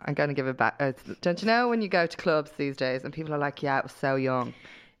 I'm going to give it back. Don't you know when you go to clubs these days and people are like, yeah, it was so young.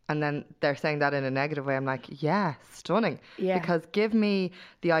 And then they're saying that in a negative way. I'm like, yeah, stunning. Yeah. Because give me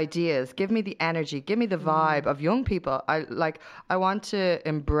the ideas, give me the energy, give me the vibe of young people. I want to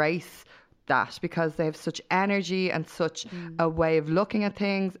embrace that because they have such energy and such a way of looking at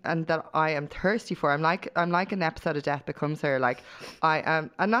things, and that I am thirsty for. I'm like an episode of Death Becomes Her. Like I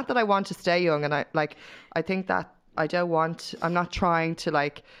am, and not that I want to stay young. And I think that I'm not trying to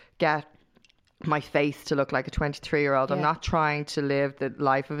like get my face to look like a 23-year-old. Yeah. I'm not trying to live the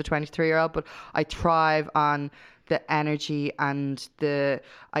life of a 23-year-old, but I thrive on the energy and the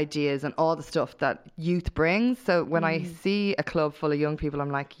ideas and all the stuff that youth brings. So when I see a club full of young people,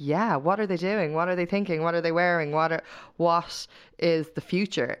 I'm like, yeah, what are they doing? What are they thinking? What are they wearing? What is the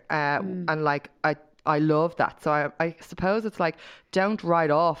future? And like, I love that. So I suppose it's like, don't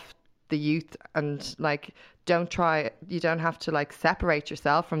write off the youth, and like, you don't have to like separate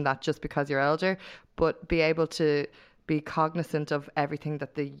yourself from that just because you're older, but be able to be cognizant of everything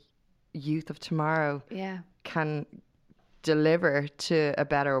that the youth of tomorrow can deliver to a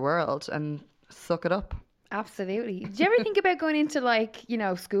better world, and suck it up. Absolutely. Did you ever think about going into like, you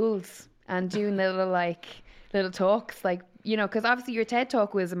know, schools and doing little talks, like, you know, because obviously your TED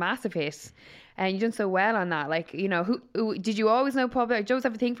Talk was a massive hit and you've done so well on that. Like, you know, who did you always know public? Did you always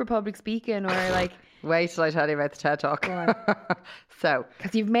have a thing for public speaking, or like? Wait till I tell you about the TED Talk. So,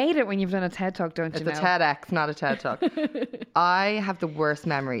 because you've made it when you've done a TED Talk, don't you know? It's a TEDx, not a TED Talk. I have the worst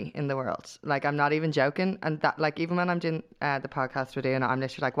memory in the world. Like, I'm not even joking. And that, like, even when I'm doing the podcast we're doing, I'm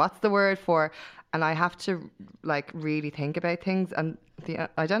literally like, what's the word for? And I have to, like, really think about things. And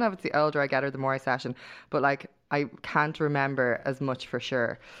I don't know if it's the older I get or the more I session, but, like, I can't remember as much for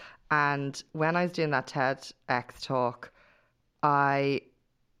sure. And when I was doing that TEDx talk,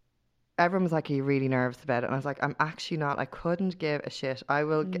 everyone was like, are you really nervous about it? And I was like, I'm actually not. I couldn't give a shit. I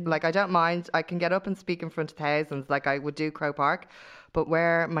will, like, I don't mind. I can get up and speak in front of thousands like I would do Crow Park. But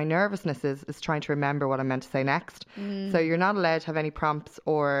where my nervousness is trying to remember what I'm meant to say next. So you're not allowed to have any prompts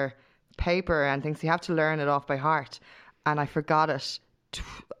or paper or anything. So you have to learn it off by heart. And I forgot it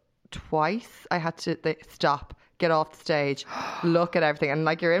twice. I had to stop, get off the stage, look at everything, and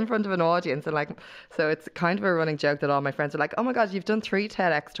like, you're in front of an audience, and like, so it's kind of a running joke that all my friends are like, oh my god, you've done 3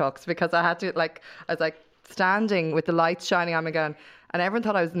 TEDx talks, because I had to, like, I was like standing with the lights shining on me again, and everyone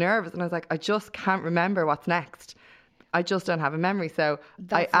thought I was nervous, and I was like, I just can't remember what's next. I just don't have a memory. So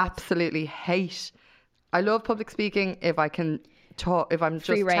I absolutely hate, I love public speaking if I can talk, if I'm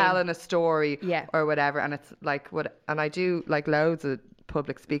just telling a story or whatever, and it's like and I do like loads of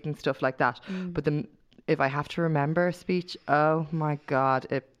public speaking stuff like that, but if I have to remember a speech, oh my God,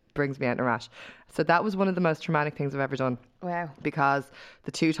 it brings me out in a rash. So that was one of the most traumatic things I've ever done. Wow. Because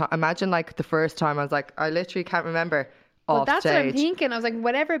the 2 times, imagine like the first time I was like, I literally can't remember off that's stage. What I'm thinking. I was like,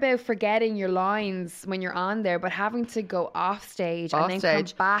 whatever about forgetting your lines when you're on there, but having to go off stage and then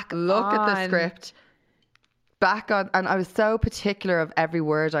come back look at the script, back on, and I was so particular of every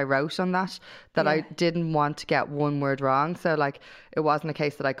word I wrote on that I didn't want to get one word wrong. So like, it wasn't a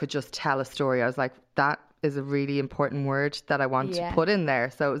case that I could just tell a story. I was like, that is a really important word that I want to put in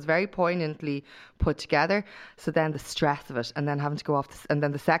there. So it was very poignantly put together. So then the stress of it, and then having to go off and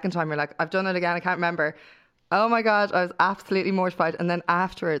then the second time you're like, I've done it again, I can't remember. Oh my God, I was absolutely mortified. And then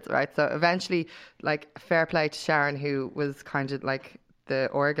afterwards, right, so eventually, like, fair play to Sharon, who was kind of like the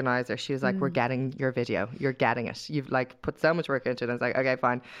organizer. She was like, we're getting your video, you're getting it, you've like put so much work into it. And I was like, okay,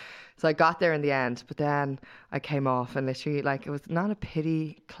 fine. So I got there in the end, but then I came off, and literally, like, it was not a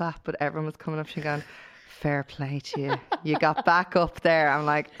pity clap, but everyone was coming up to me going, fair play to you, you got back up there. I'm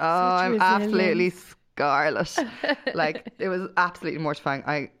like, oh, I'm absolutely scarlet. Like, it was absolutely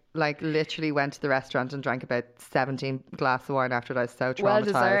mortifying. like literally went to the restaurant and drank about 17 glasses of wine after I was so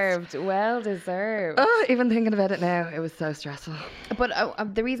traumatized. Well deserved. Oh, even thinking about it now, it was so stressful. But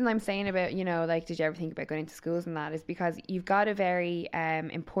the reason I'm saying about, you know, like, did you ever think about going into schools and that, is because you've got a very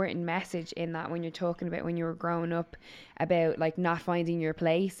important message in that when you're talking about when you were growing up about like not finding your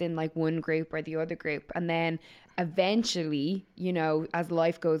place in like one group or the other group, and then eventually, you know, as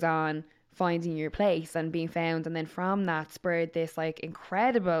life goes on, finding your place and being found, and then from that spurred this like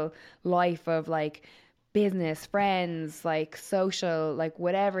incredible life of like business, friends, like social, like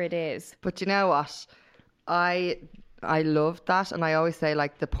whatever it is. But you know what, I love that, and I always say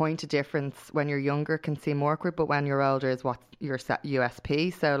like the point of difference when you're younger can seem awkward, but when you're older is what's your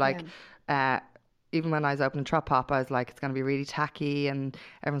USP. So like even when I was opening Trop Pop, I was like, it's going to be really tacky, and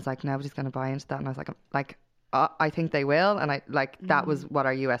everyone's like, nobody's going to buy into that, and I was like I think they will, and I like that was what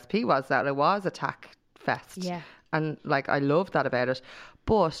our USP was, that it was a tack fest. Yeah. And like I love that about it.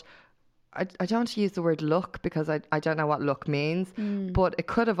 But I don't want to use the word luck because I don't know what luck means, but it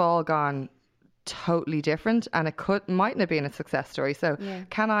could have all gone totally different, and it mightn't have been a success story. So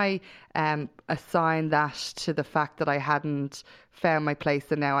can I assign that to the fact that I hadn't found my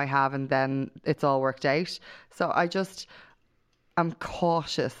place and now I have, and then it's all worked out? So I'm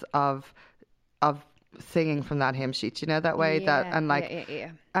cautious of singing from that hymn sheet, you know, that way,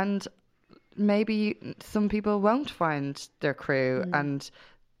 and maybe some people won't find their crew, and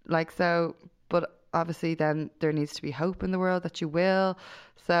like, so, but obviously then there needs to be hope in the world that you will.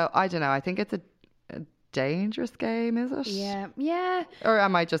 So I don't know, I think it's a dangerous game, is it? Yeah. Or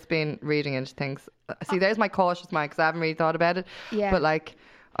am I just reading into things? See, there's my cautious mind, because I haven't really thought about it. But like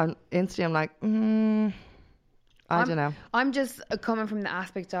instantly I'm like I don't know. I'm just coming from the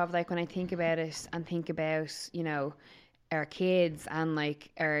aspect of like when I think about it and think about, you know, our kids and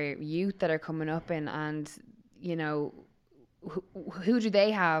like our youth that are coming up and you know, who do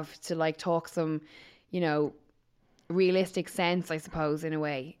they have to like talk some, you know, realistic sense, I suppose, in a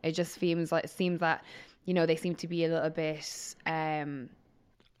way. It just seems that, you know, they seem to be a little bit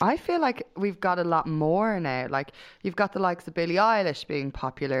I feel like we've got a lot more now. Like, you've got the likes of Billie Eilish being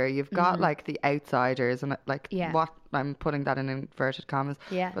popular. You've got like the outsiders, and like what, I'm putting that in inverted commas.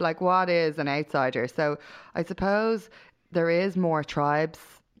 Yeah. But like, what is an outsider? So I suppose there is more tribes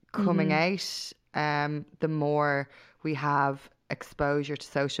coming out. The more we have exposure to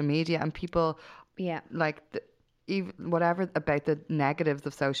social media, and people like even whatever about the negatives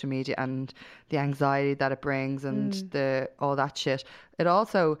of social media and the anxiety that it brings and the all that shit, it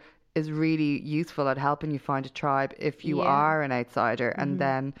also is really useful at helping you find a tribe if you are an outsider. And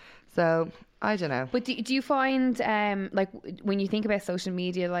then, so I don't know. But do you find like when you think about social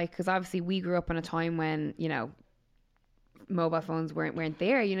media, like, because obviously we grew up in a time when, you know, mobile phones weren't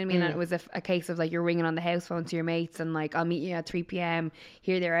there, you know what I mean? And it was a case of like you're ringing on the house phone to your mates and like, I'll meet you at 3 p.m.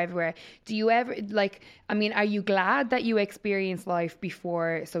 here, there, everywhere. Do you ever like, I mean, are you glad that you experienced life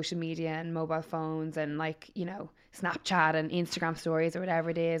before social media and mobile phones and like, you know, Snapchat and Instagram stories or whatever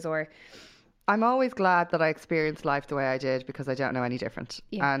it is? Or I'm always glad that I experienced life the way I did, because I don't know any different.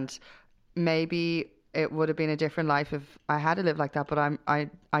 And maybe it would have been a different life if I had to live like that, but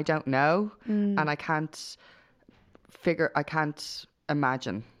I don't know, and I can't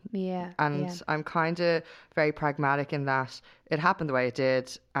imagine. I'm kind of very pragmatic in that it happened the way it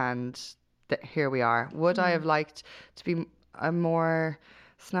did, and here we are. Would I have liked to be a more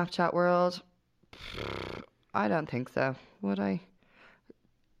Snapchat world? I don't think so. Would I?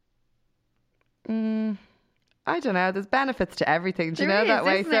 I don't know. There's benefits to everything, do you know, that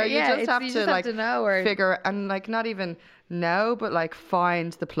way? So you just have to like know or figure, and like not even know, but like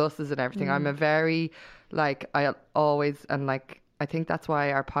find the pluses and everything. I'm a very like, I always, and like, I think that's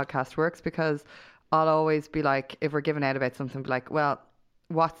why our podcast works, because I'll always be like, if we're giving out about something, be like, well,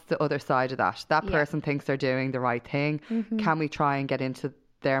 what's the other side of that? That person thinks they're doing the right thing. Can we try and get into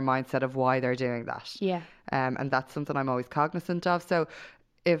their mindset of why they're doing that? And that's something I'm always cognizant of. So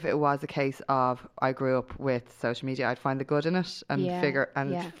if it was a case of I grew up with social media, I'd find the good in it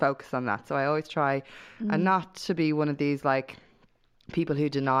and focus on that. So I always try and not to be one of these like people who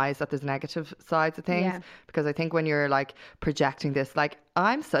denies that there's negative sides of things, because I think when you're like projecting this, like,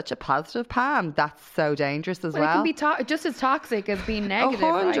 I'm such a positive Pam, that's so dangerous as well. It can be just as toxic as being negative.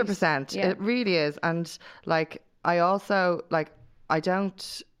 100%. It really is. And like, I also like,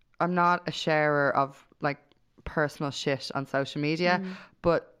 I'm not a sharer of like personal shit on social media,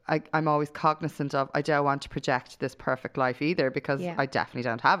 but I'm always cognizant of, I don't want to project this perfect life either, because I definitely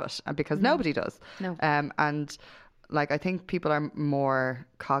don't have it, and because nobody does. And like, I think people are more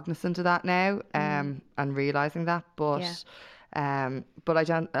cognizant of that now, and realizing that, but I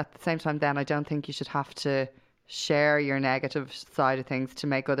don't, at the same time then, I don't think you should have to share your negative side of things to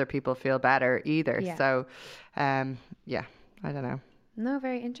make other people feel better either. Yeah. So, I don't know. No,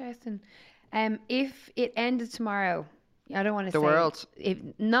 very interesting. If it ended tomorrow, I don't want to say The world.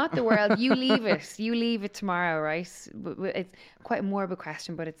 Not the world. You leave it. You leave it tomorrow, right? It's quite a morbid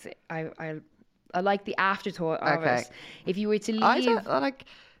question, but it's I like the afterthought of it. If you were to leave, I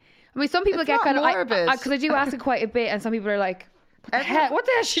mean, some people get kind of because I do ask it quite a bit, and some people are like, "What the hell? What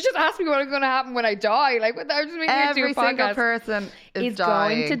the hell? She just asked me what's going to happen when I die. Like, what? I'm just making her do a podcast. Every single person is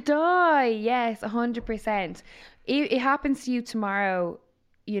dying. Going to die. Yes, 100%. It happens to you tomorrow.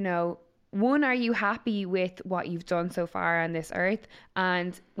 You know, one, are you happy with what you've done so far on this earth?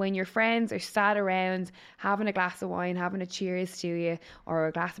 And when your friends are sat around having a glass of wine, having a cheers to you, or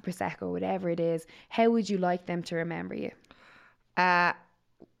a glass of Prosecco, whatever it is, how would you like them to remember you?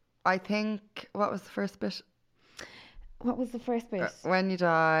 I think, what was the first bit? What was the first bit? When you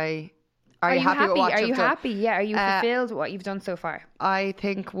die, are you happy with what Are you've you done? happy? Yeah, are you fulfilled with what you've done so far? I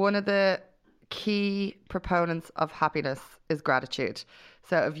think one of the key proponents of happiness is gratitude.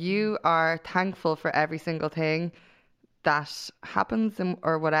 So if you are thankful for every single thing that happens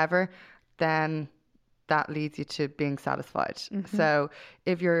or whatever, then that leads you to being satisfied. Mm-hmm. So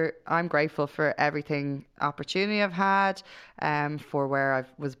I'm grateful for everything, opportunity I've had, for where I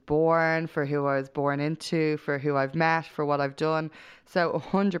was born, for who I was born into, for who I've met, for what I've done. So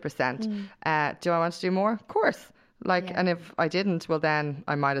 100%. Do I want to do more? Of course. And if I didn't, well then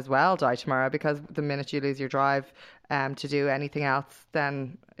I might as well die tomorrow, because the minute you lose your drive to do anything else,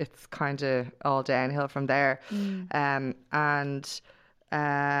 then it's kind of all downhill from there.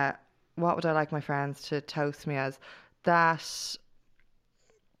 What would I like my friends to toast me as?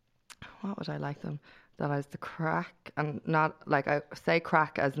 What would I like them? That I was the crack, and not like, I say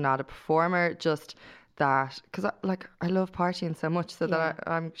crack as not a performer, just that, because I love partying so much, so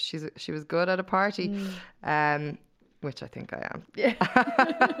that she was good at a party, which I think I am.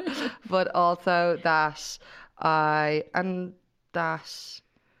 But also that I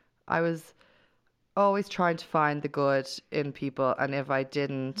was always trying to find the good in people, and if I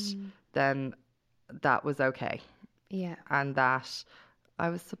didn't, then that was okay. Yeah. And that I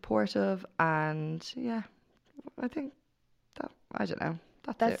was supportive, and I think that, I don't know.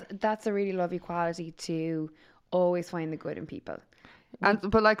 That's a really lovely quality, to always find the good in people.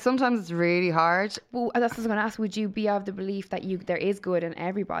 But sometimes it's really hard. Well, that's what I was going to ask. Would you be of the belief that there is good in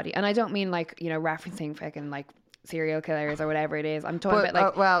everybody? And I don't mean referencing fucking serial killers or whatever it is. I'm talking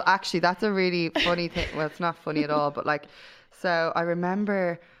about well, actually, that's a really funny thing. Well, it's not funny at all, but so I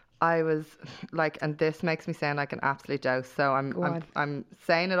remember I was and this makes me sound like an absolute dose. So I'm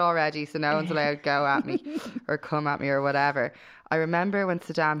saying it already, so no one's allowed to go at me or come at me or whatever. I remember when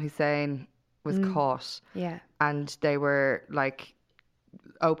Saddam Hussein was caught. Yeah. And they were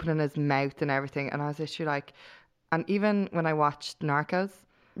opening his mouth and everything, and I was literally and even when I watched Narcos,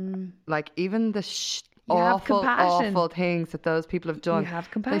 even the awful things that those people have done, you have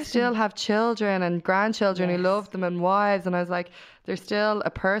compassion. They still have children and grandchildren who love them, and wives, and I was like, they're still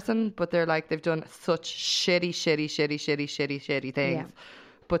a person, but they're they've done such shitty things,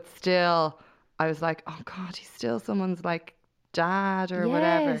 but still I was like, oh God, he's still someone's dad or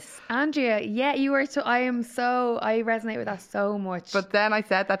whatever. Andrea, you are so, I resonate with that so much. But then I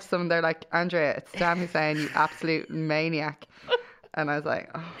said that to someone, they're like, Andrea, it's Saddam Hussein, you absolute maniac. And I was like,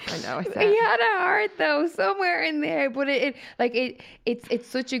 oh, I know I said he had a heart though somewhere in there, but it's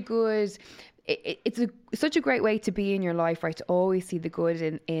such a good, it's such a great way to be in your life, right? To always see the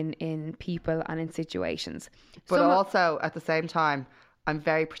good in people and in situations. But also at the same time, I'm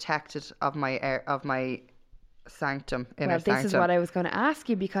very protected of my sanctum, inner sanctum. This is what I was going to ask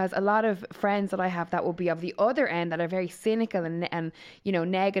you, because a lot of friends that I have that will be of the other end, that are very cynical and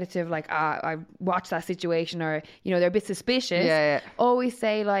negative, I watched that situation, or they're a bit suspicious, always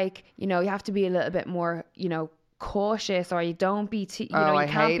say you have to be a little bit more cautious, or you don't be I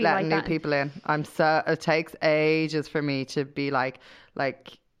hate letting new people in. It takes ages for me to be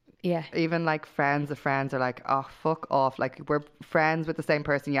even friends of friends are like, oh, fuck off. We're friends with the same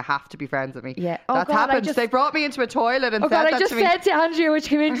person. You have to be friends with me. Yeah. That's happened. They brought me into a toilet and said that to me. I just said to Andrea, which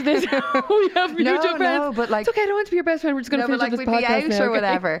came into this, we have to be friends. No, but it's okay, I don't want to be your best friend. We're just going to finish this podcast. We'd be out now, or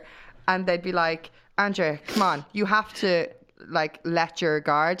whatever. And they'd be like, Andrea, come on. You have to let your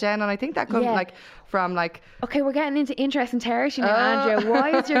guard down. And I think that comes from okay, we're getting into interesting territory now, Andrea.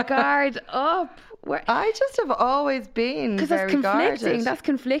 Why is your guard up? I just have always been very guarded. That's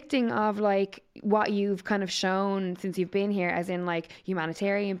conflicting of what you've kind of shown since you've been here, as in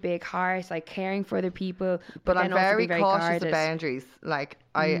humanitarian, big heart, caring for other people. But I'm very cautious of boundaries.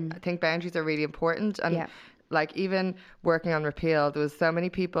 I think boundaries are really important. And even working on Repeal, there was so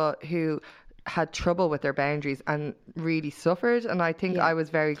many people who had trouble with their boundaries and really suffered. And I think I was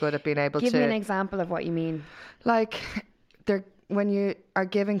very good at being able to... Give me an example of what you mean. Like, when you are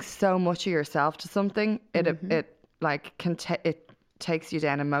giving so much of yourself to something, it like it takes you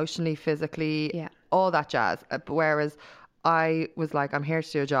down emotionally, physically, all that jazz. Whereas I was like, I'm here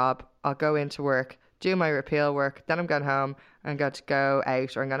to do a job. I'll go into work, do my repeal work, then I'm going home. I'm going to go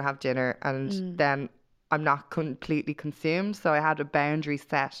out or I'm going to have dinner, and then I'm not completely consumed. So I had a boundary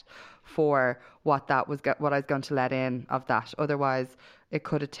set for what that was, what I was going to let in of that. Otherwise, it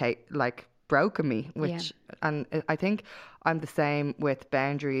could have broken me. And I think I'm the same with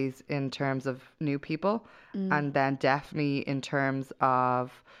boundaries in terms of new people, and then definitely in terms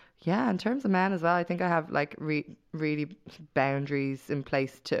of men as well. I think I have like really boundaries in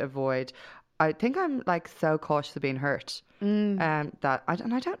place to avoid. I think I'm like so cautious of being hurt, that I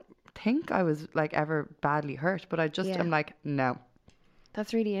don't think I was like ever badly hurt, but I just am like, no.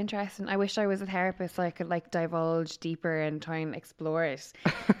 That's really interesting. I wish I was a therapist so I could like divulge deeper and try and explore it.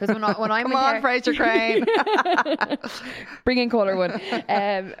 Because when I'm come on, Fraser Crane, bring in caller one.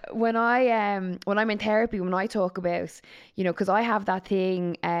 When I'm in therapy, when I talk about, because I have that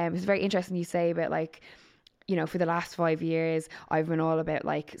thing. It's very interesting you say about like, for the last 5 years, I've been all about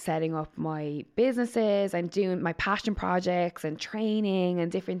like setting up my businesses and doing my passion projects and training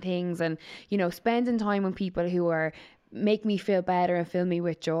and different things, and spending time with people who are make me feel better and fill me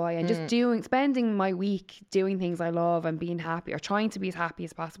with joy, and just spending my week doing things I love and being happy, or trying to be as happy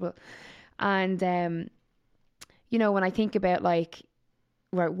as possible. And when I think about like,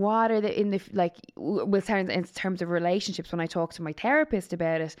 right, what are in terms of relationships, when I talk to my therapist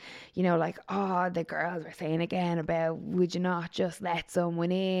about it, like, oh, the girls were saying again about, would you not just let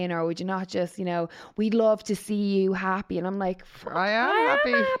someone in, or would you not just, we'd love to see you happy. And I'm like, I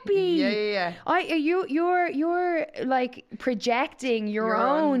am happy. Yeah. You're like projecting your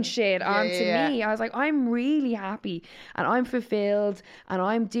own shit onto me. I was like, I'm really happy and I'm fulfilled and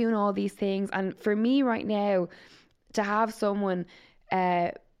I'm doing all these things. And for me right now, to have someone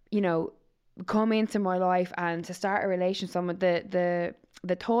come into my life and to start a relationship with someone, the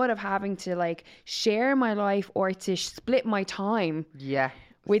thought of having to like share my life or to split my time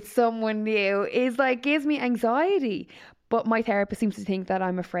with someone new is like, gives me anxiety. But my therapist seems to think that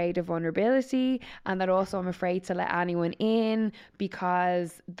I'm afraid of vulnerability, and that also I'm afraid to let anyone in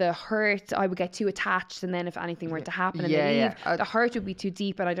because the hurt, I would get too attached, and then if anything were to happen and they leave, the hurt would be too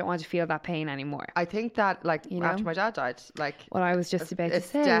deep and I don't want to feel that pain anymore. I think that like after my dad died, like what I was just about to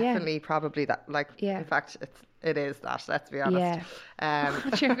say, it's definitely probably that, like in fact it is that, let's be honest. I'm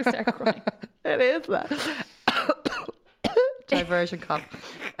going to start crying. It is that. Diversion cough.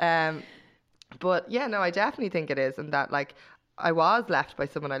 But I definitely think it is, and that like I was left by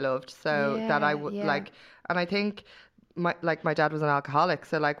someone I loved, so that I would like, and I think my dad was an alcoholic,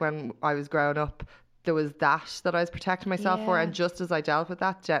 so like when I was growing up, there was that I was protecting myself for, and just as I dealt with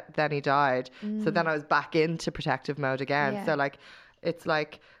that, then he died. So then I was back into protective mode again. So like, it's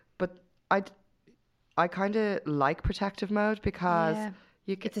like, but I kind of like protective mode because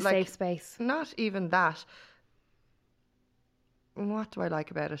it's a safe space. Not even that. What do I like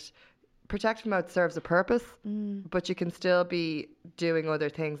about it? Protective mode serves a purpose, but you can still be doing other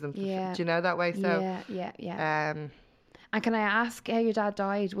things, and do you know that way? So and can I ask how your dad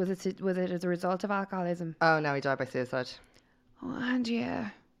died? Was it as a result of alcoholism? Oh no, he died by suicide. Oh,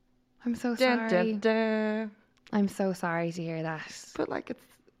 Andrea, I'm so sorry. Dun, dun, dun. I'm so sorry to hear that. But like, it's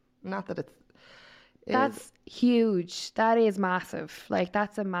not that that's huge. That is massive. Like,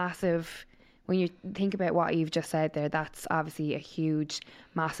 that's a massive. When you think about what you've just said there, that's obviously a huge,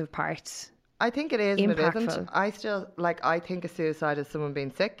 massive part. I think it is and it isn't. I think a suicide is someone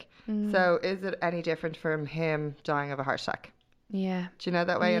being sick. So is it any different from him dying of a heart attack? Yeah. Do you know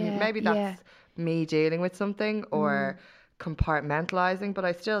that way? And maybe that's me dealing with something or compartmentalizing, but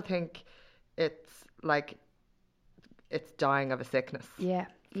I still think it's like it's dying of a sickness. Yeah.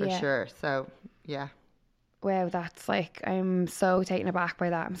 For sure. So, yeah. Wow, that's like, I'm so taken aback by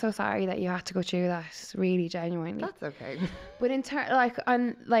that. I'm so sorry that you had to go through that, really, genuinely. That's okay. But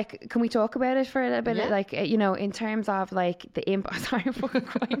can we talk about it for a little bit? Yeah. Like, in terms of like the impact. Sorry, I'm fucking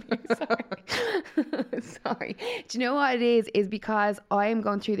crying. Sorry. Sorry. Do you know what it is? Is because I'm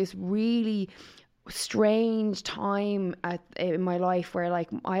going through this really strange time in my life where like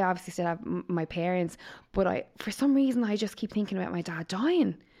I obviously still have my parents, but for some reason I just keep thinking about my dad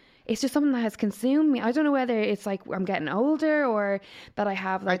dying. It's just something that has consumed me. I don't know whether it's like I'm getting older or that I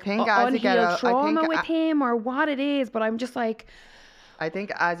have like unhealed trauma with him or what it is, but I'm just like... I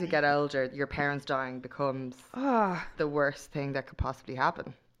think as you get older, your parents dying becomes the worst thing that could possibly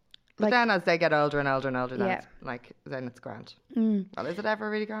happen. But then as they get older and older and older, then it's grand. Well, is it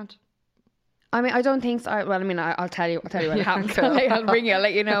ever really grand? I mean, I don't think so. Well, I mean, I'll tell you what happens. I'll ring you, I'll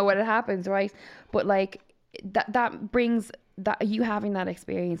let you know when it happens, right? But like that brings that you having that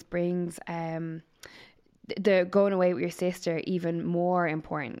experience brings the going away with your sister even more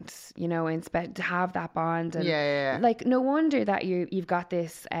important, you know, and to have that bond. And like, no wonder that you've got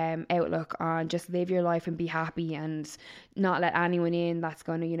this outlook on just live your life and be happy and not let anyone in that's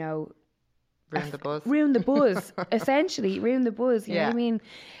going to, you know, ruin the buzz essentially ruin the buzz, you know what I mean?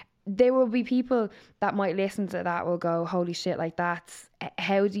 There will be people that might listen to that will go, holy shit, like that's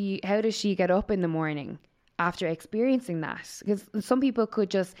how does she get up in the morning after experiencing that? Because some people could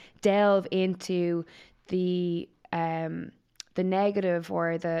just delve into the negative,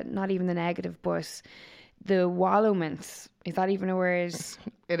 or the not even the negative, but the wallowment, is that even a word?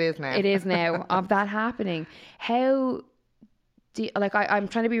 It is now of that happening. How do you, like I'm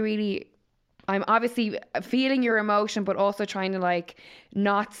trying to be really, I'm obviously feeling your emotion, but also trying to like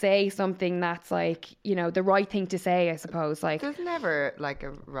not say something that's like, you know, the right thing to say, I suppose. Like there's never like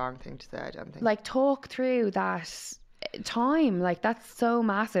a wrong thing to say, I don't think. Like talk through that time, like that's so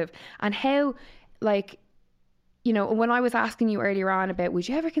massive. And how, like, you know, when I was asking you earlier on about would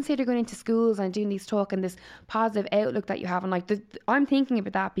you ever consider going into schools and doing these talk and this positive outlook that you have, and like I'm thinking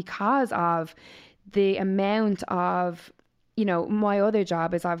about that because of the amount of, you know, my other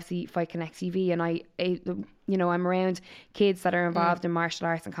job is obviously Fight Connect TV, and I you know, I'm around kids that are involved in martial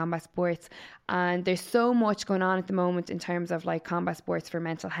arts and combat sports, and there's so much going on at the moment in terms of like combat sports for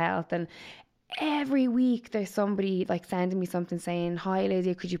mental health. And every week there's somebody like sending me something saying, hi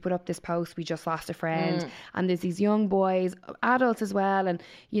Lydia, could you put up this post, we just lost a friend. And there's these young boys, adults as well, and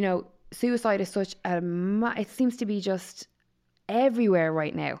you know, suicide is such a it seems to be just everywhere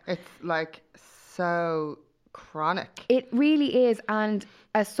right now. It's like so chronic. It really is. And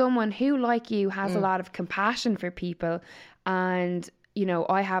as someone who, like you, has a lot of compassion for people, and you know,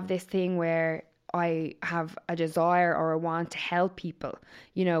 I have this thing where I have a desire or a want to help people,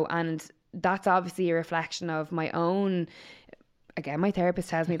 you know, and that's obviously a reflection of my own. Again, my therapist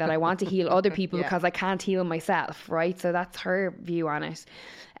tells me that I want to heal other people because I can't heal myself, right? So that's her view on it.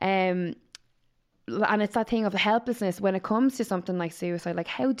 And it's that thing of helplessness when it comes to something like suicide. Like,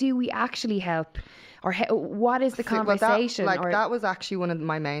 how do we actually help? Or what is the conversation? That was actually one of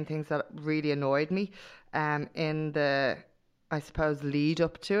my main things that really annoyed me in the, I suppose, lead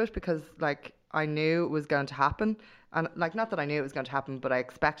up to it, because like I knew it was going to happen. And like, not that I knew it was going to happen, but I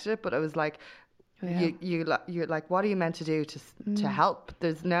expected it. But it was like, you're like, what are you meant to do to help?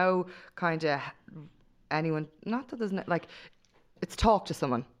 There's no kind of anyone, not that there's no, like, it's talk to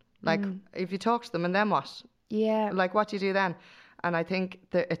someone. Like, if you talk to them, and then what? Yeah. Like, what do you do then? And I think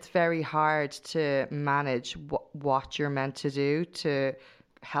that it's very hard to manage what you're meant to do to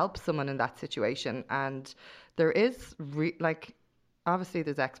help someone in that situation. And there is, like, obviously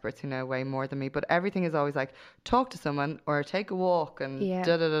there's experts who know way more than me, but everything is always like, talk to someone or take a walk and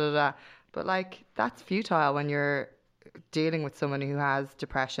da-da-da-da-da. But, like, that's futile when you're dealing with someone who has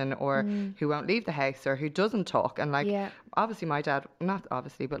depression or who won't leave the house or who doesn't talk. And, like, obviously my dad, not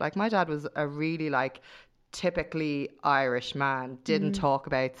obviously, but, like, my dad was a really, like, typically Irish man, didn't talk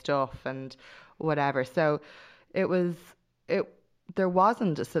about stuff and whatever. So there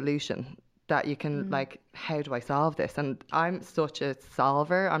wasn't a solution that you can like, how do I solve this? And I'm such a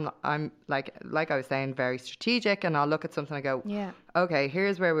solver. I'm like I was saying, very strategic, and I'll look at something and go, okay,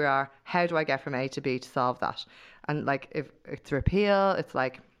 here's where we are. How do I get from A to B to solve that? And like, if it's repeal, it's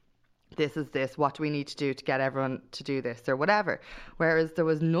like, this is this, what do we need to do to get everyone to do this or whatever. Whereas there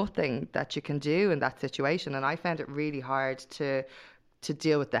was nothing that you can do in that situation. And I found it really hard to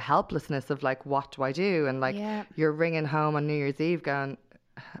deal with the helplessness of like, what do I do? And like, you're ringing home on New Year's Eve going,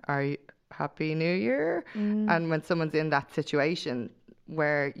 are you Happy New Year? And when someone's in that situation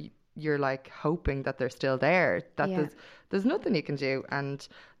where you're like hoping that they're still there, that there's nothing you can do. And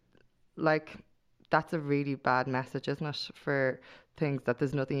like, that's a really bad message, isn't it, for things that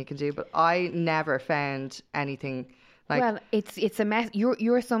there's nothing you can do. But I never found anything like, well, it's a mess.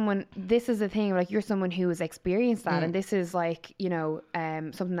 You're someone, this is the thing, like, you're someone who has experienced that, and this is like, you know,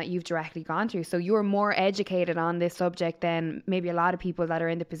 something that you've directly gone through. So you're more educated on this subject than maybe a lot of people that are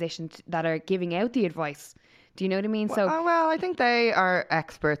in the position that are giving out the advice. Do you know what I mean? Well, I think they are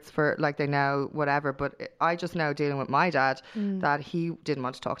experts for, like, they know whatever, but I just know, dealing with my dad, that he didn't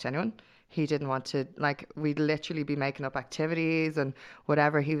want to talk to anyone. He didn't want to, like, we'd literally be making up activities and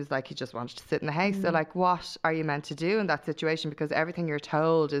whatever. He was like, he just wanted to sit in the house. So, like, what are you meant to do in that situation? Because everything you're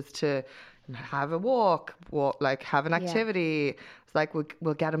told is to have a walk, like, have an activity. It's like,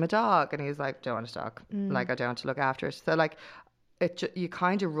 we'll get him a dog. And he was like, don't want a dog. Like, I don't want to look after it. So, like, you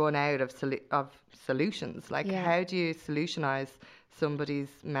kind of run out of solutions. Like, how do you solutionize somebody's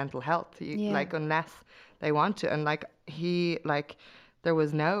mental health? Like, unless they want to. And like there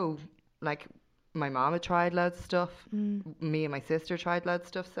was no, like, my mom had tried loads of stuff. Me and my sister tried loads of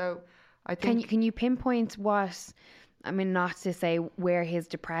stuff. So I think... Can you pinpoint what... I mean, not to say where his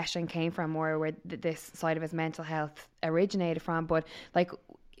depression came from or where this side of his mental health originated from, but like,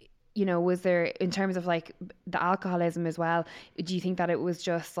 you know, was there, in terms of like the alcoholism as well, do you think that it was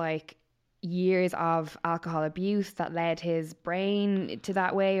just like years of alcohol abuse that led his brain to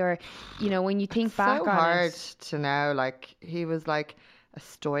that way? Or, you know, when you think back on it... It's so hard to know. Like, he was like a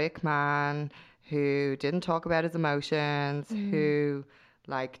stoic man who didn't talk about his emotions, who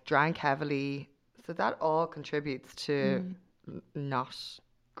like drank heavily. So that all contributes to not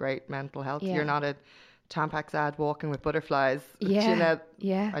great mental health. You're not a Tampax ad walking with butterflies. Yeah.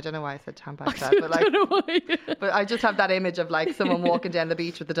 I don't know why I said Tampax ad, but like, but I just have that image of like someone walking down the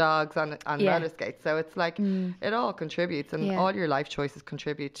beach with the dogs on roller skates. So it's like it all contributes, and all your life choices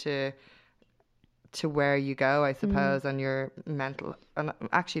contribute to where you go, I suppose, and your mental. And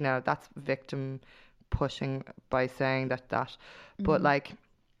actually, no, that's victim pushing by saying that. But like,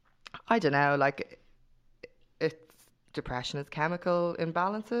 I don't know, like, depression is chemical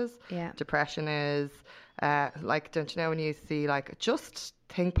imbalances. Yeah. Depression is, like, don't you know when you see, like, just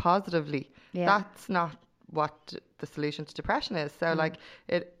think positively. Yeah. That's not what the solution to depression is. So, like,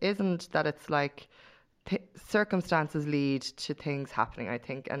 it isn't that it's like circumstances lead to things happening, I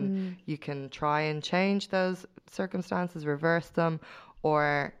think. And you can try and change those circumstances, reverse them,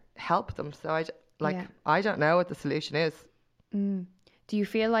 or help them. So, I don't know what the solution is. Do you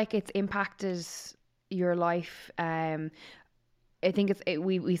feel like it's impacted your life? I think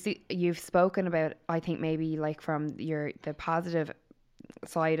we see you've spoken about, I think maybe like from the positive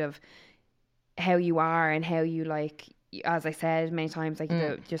side of how you are and how you, like, as I said many times,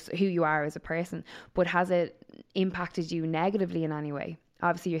 like just who you are as a person. But has it impacted you negatively in any way?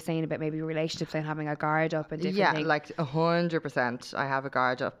 Obviously, you're saying about maybe relationships and having a guard up and different things. Like 100%. I have a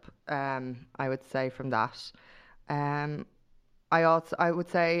guard up. I would say from that. I would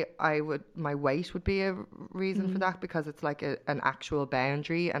say my weight would be a reason for that, because it's like an actual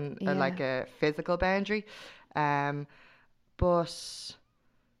boundary and like a physical boundary. But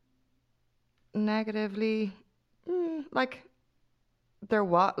negatively, like it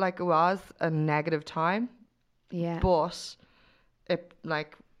was a negative time. Yeah. But it,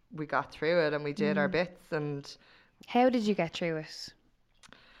 like, we got through it and we did our bits. And how did you get through it?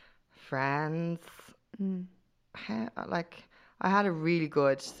 Friends. I had a really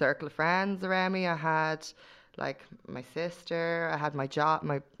good circle of friends around me. I had, like, my sister. I had my job,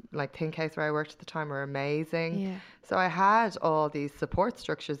 my, like, Think House where I worked at the time were amazing. Yeah. So I had all these support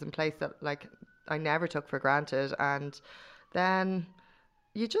structures in place that, like, I never took for granted. And then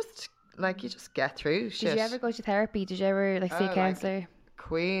you just get through shit. Did you ever go to therapy? Did you ever, like, see a counsellor? Like,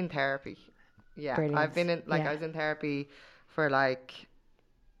 Queen therapy. Yeah. Brilliant. I've been in, like, I was in therapy for, like,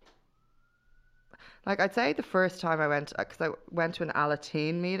 I'd say the first time I went, because I went to an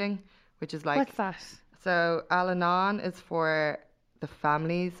Alateen meeting, which is like... What's that? So Al-Anon is for the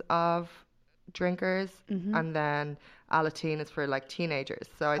families of drinkers, and then Alateen is for, like, teenagers.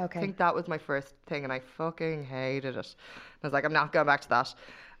 So I think that was my first thing, and I fucking hated it. I was like, I'm not going back to that.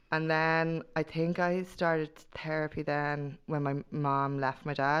 And then I think I started therapy then when my mom left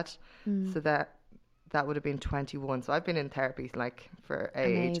my dad. So that would have been 21. So I've been in therapy, like, for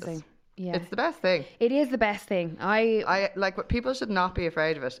ages. Amazing. Yeah. It's the best thing. It is the best thing. I like, but people should not be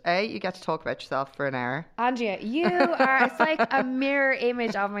afraid of it. You get to talk about yourself for an hour. Andrea, you are, it's like a mirror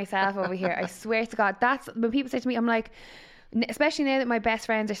image of myself over here. I swear to God. That's when people say to me, I'm like, especially now that my best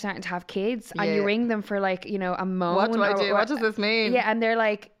friends are starting to have kids, and you ring them for, like, you know, a moan. What do I do? What does this mean? Yeah, and they're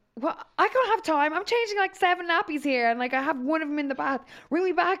like, well, I don't have time. I'm changing like 7 nappies here, and like I have one of them in the bath. Ring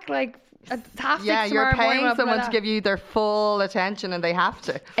me back like at 6:30 Yeah, you're paying someone to give you their full attention, and they have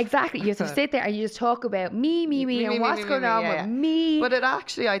to. Exactly. You have to sit there and you just talk about me, and what's going on with me. But it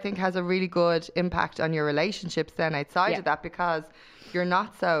actually, I think, has a really good impact on your relationships then outside of that, because you're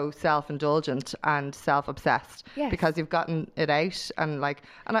not so self-indulgent and self-obsessed because you've gotten it out. And like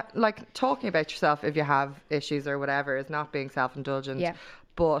talking about yourself if you have issues or whatever is not being self-indulgent. Yeah.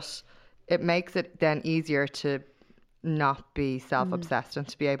 But it makes it then easier to not be self-obsessed and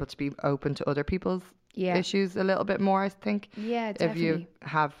to be able to be open to other people's issues a little bit more, I think. Yeah, definitely. If you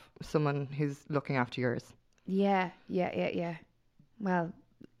have someone who's looking after yours. Yeah. Well,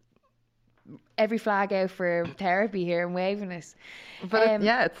 every flag out for therapy here and waving it. But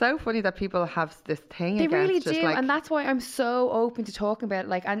it's so funny that people have this thing they against really it. Do, and that's why I'm so open to talking about it.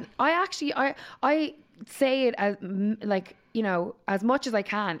 Like, and I actually, say it as like, you know, as much as I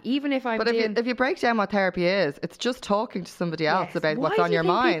can, even if I'm But if you break down what therapy is, it's just talking to somebody else about what's on your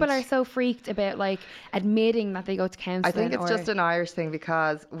mind. Why do you think people are so freaked about like admitting that they go to counselling? I think it's just an Irish thing,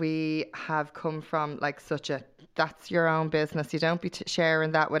 because we have come from like such a, that's your own business. You don't be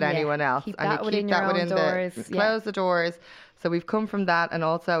sharing that with anyone else. Keep that within your own doors. Close the doors. So we've come from that, and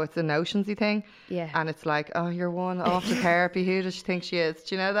also it's a notionsy thing. Yeah. And it's like, oh, you're one off to therapy. Who does she think she is?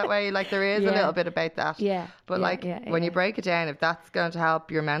 Do you know that way? Like there is a little bit about that. Yeah. But when you break it down, if that's going to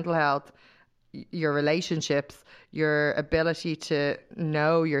help your mental health, your relationships, your ability to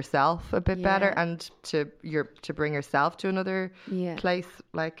know yourself a bit better, and to bring yourself to another place,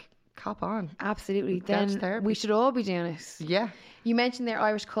 like, cop on. Absolutely. Then we should all be doing it. Yeah. You mentioned their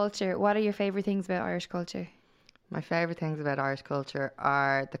Irish culture. What are your favourite things about Irish culture? My favourite things about Irish culture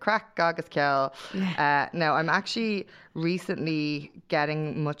are the crack, Gagas Kill. No, I'm actually recently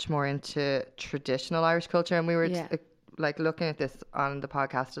getting much more into traditional Irish culture, and we were like looking at this on the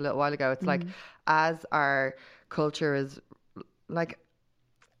podcast a little while ago. It's like, as our culture is like,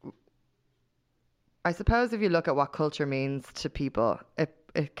 I suppose if you look at what culture means to people,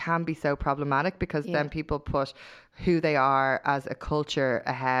 it can be so problematic, because then people put who they are as a culture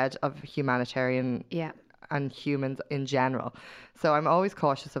ahead of humanitarian and humans in general. So I'm always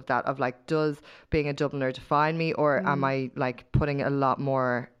cautious of that, of like, does being a Dubliner define me, or am I like putting a lot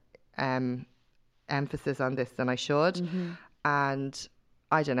more emphasis on this than I should? And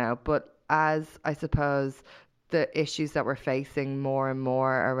I don't know, but as I suppose the issues that we're facing more and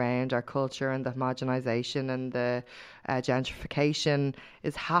more around our culture, and the homogenization and the gentrification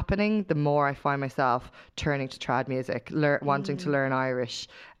is happening, the more I find myself turning to trad music, wanting to learn Irish,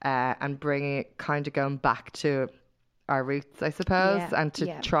 and bringing it, kind of going back to our roots, I suppose, and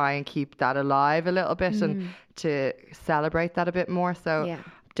to try and keep that alive a little bit, and to celebrate that a bit more. So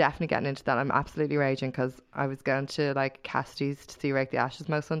definitely getting into that. I'm absolutely raging, because I was going to like Cassidy's to see Rake the Ashes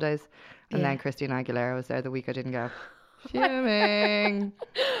most Sundays, and then Christina Aguilera was there the week I didn't go. Fuming.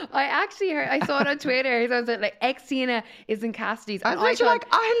 I actually heard, I saw it on Twitter. So I was like, ex-Tina is in Cassidy's. And I thought, like,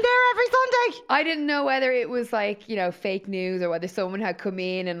 I'm there every Sunday. I didn't know whether it was like, you know, fake news, or whether someone had come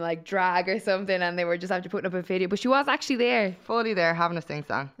in and like drag or something, and they were just after putting up a video. But she was actually there. Fully there, having a sing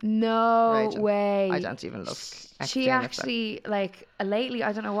song. No Raging. way. I don't even look ex-Tina. She actually, like, lately,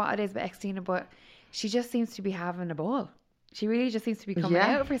 I don't know what it is about ex-Tina, but she just seems to be having a ball. She really just seems to be coming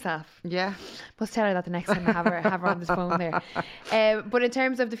out of herself. Yeah. Must tell her that the next time I have her on this phone there. But in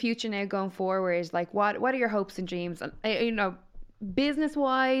terms of the future now going forward, like what are your hopes and dreams? You know, business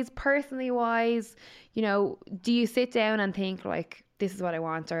wise, personally wise, you know, do you sit down and think like, this is what I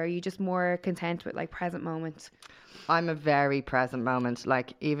want? Or are you just more content with like present moment? I'm a very present moment.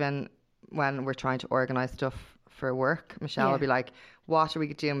 Like, even when we're trying to organise stuff for work, Michelle will be like, what are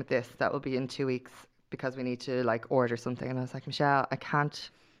we doing with this? That will be in 2 weeks, because we need to like order something. And I was like, Michelle, I can't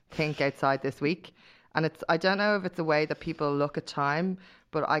think outside this week. And I don't know if it's a way that people look at time,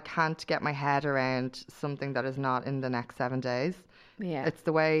 but I can't get my head around something that is not in the next 7 days. Yeah. It's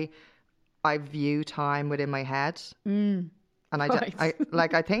the way I view time within my head. And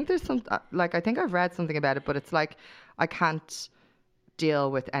I think there's some, like, I think I've read something about it, but it's like, I can't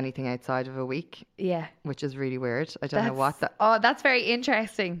deal with anything outside of a week. Yeah. Which is really weird. I don't know what that. Oh, that's very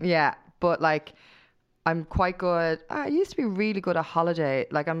interesting. Yeah. But like, I'm quite good. I used to be really good at holiday.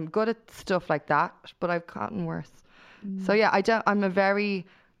 Like, I'm good at stuff like that, but I've gotten worse. So yeah, I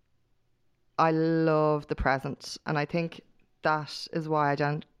love the present. And I think that is why I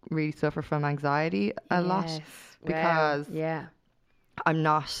don't really suffer from anxiety a lot, because I'm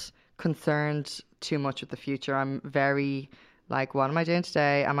not concerned too much with the future. I'm very like, what am I doing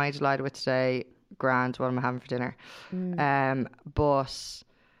today? Am I delighted with today? Grand. What am I having for dinner? But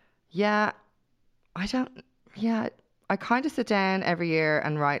yeah, I kind of sit down every year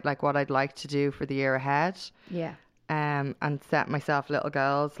and write like what I'd like to do for the year ahead. Yeah. And set myself little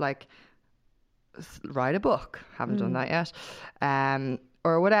goals, like write a book. Haven't done that yet.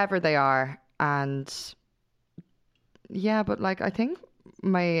 Or whatever they are. And yeah, but like, I think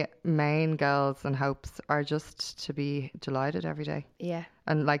my main goals and hopes are just to be delighted every day. Yeah.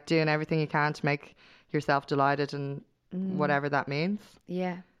 And like doing everything you can to make yourself delighted, and whatever that means.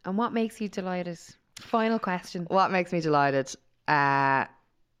 Yeah. And what makes you delighted? Final question. What makes me delighted? What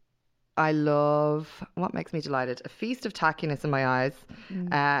makes me delighted? A feast of tackiness in my eyes.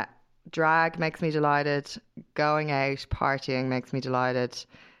 Drag makes me delighted. Going out, partying makes me delighted.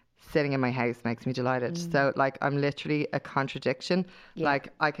 Sitting in my house makes me delighted. So like, I'm literally a contradiction.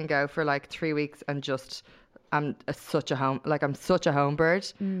 Like, I can go for like 3 weeks and just, I'm such a home bird.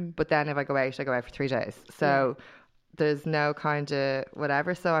 But then if I go out for 3 days. So there's no kind of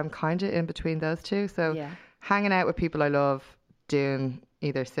whatever. So I'm kind of in between those two. So hanging out with people I love, doing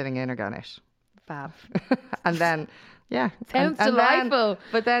either sitting in or going out. Fab. And then, sounds delightful.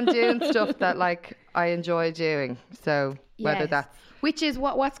 But then doing stuff that like I enjoy doing. So whether that's which is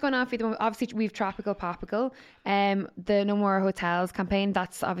what's going on for you. Obviously, we've Tropical Popical, the No More Hotels campaign.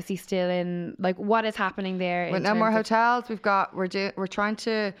 That's obviously still in. Like, what is happening there? With No More Hotels, we're trying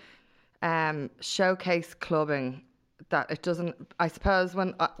to showcase clubbing. That it doesn't. I suppose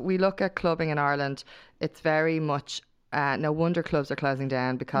when we look at clubbing in Ireland, it's very much. No wonder clubs are closing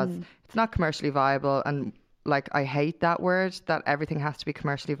down because it's not commercially viable. And like, I hate that word, that everything has to be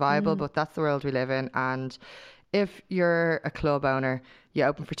commercially viable, but that's the world we live in. And if you're a club owner, you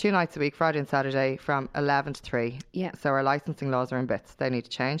open for 2 nights a week, Friday and Saturday, from 11 to 3. Yeah. So our licensing laws are in bits. They need to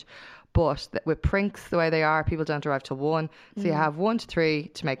change. But with Prinks the way they are, people don't arrive till 1. So you have 1 to 3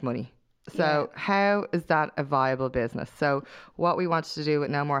 to make money. So how is that a viable business? So what we wanted to do with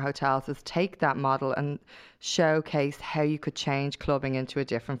No More Hotels is take that model and showcase how you could change clubbing into a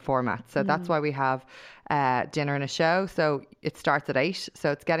different format. So that's why we have dinner and a show. So it starts at 8.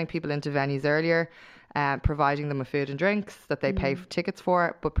 So it's getting people into venues earlier. Providing them with food and drinks that they pay for tickets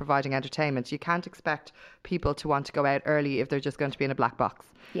for, but providing entertainment. You can't expect people to want to go out early if they're just going to be in a black box.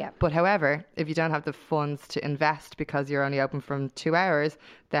 Yeah. But however, if you don't have the funds to invest because you're only open from 2 hours,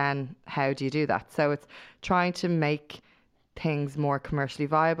 then how do you do that? So it's trying to make things more commercially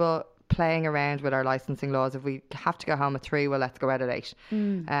viable, playing around with our licensing laws. If we have to go home at 3, well, let's go out at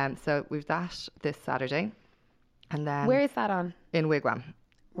 8. So we've that this Saturday. And then where is that on? In Wigwam.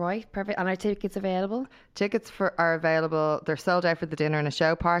 Right, perfect. And are tickets available? Tickets are available. They're sold out for the dinner and a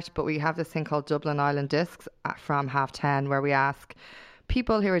show part, but we have this thing called Dublin Island Discs from 10:30 where we ask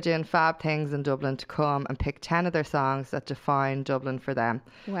people who are doing fab things in Dublin to come and pick 10 of their songs that define Dublin for them.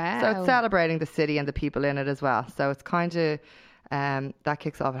 Wow. So it's celebrating the city and the people in it as well. So it's kind of, that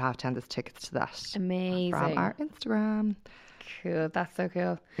kicks off at 10:30. There's tickets to that. Amazing. From our Instagram. Cool, that's so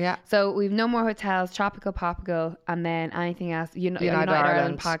cool. Yeah. So we've No More Hotels, Tropical Popical, and then anything else. United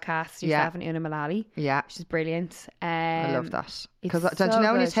Ireland podcast. Yourself and Una Mullally. Yeah, which is brilliant. I love that because don't you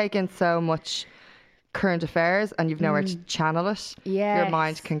know when you take in so much current affairs and you've nowhere to channel it, your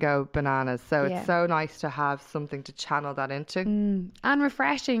mind can go bananas. So it's so nice to have something to channel that into, and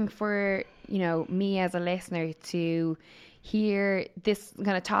refreshing for me as a listener to hear this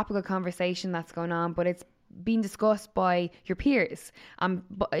kind of topical conversation that's going on, but it's being discussed by your peers,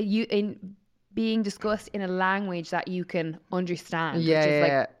 being discussed in a language that you can understand, which is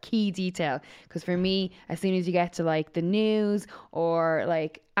like key detail. Because for me, as soon as you get to like the news or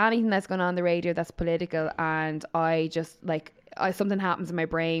like anything that's going on the radio that's political, and I just like something happens in my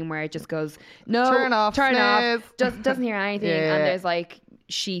brain where it just goes turn off, just doesn't hear anything, and there's like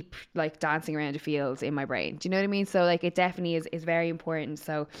sheep like dancing around the fields in my brain. Do you know what I mean? So like it definitely is very important.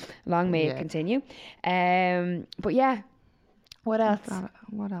 So long may it continue. But yeah, what else?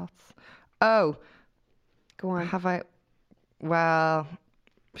 Oh, go on. Have I? Well,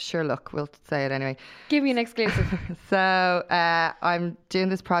 sure. Look, we'll say it anyway. Give me an exclusive. So I'm doing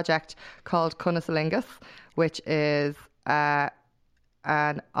this project called Cunnisalingus, which is an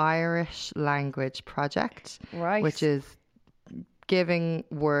Irish language project, right? Which is giving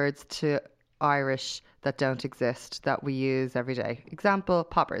words to Irish that don't exist that we use every day. Example,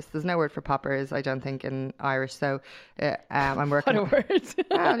 poppers. There's no word for poppers, I don't think, in Irish. So I'm working. What a word!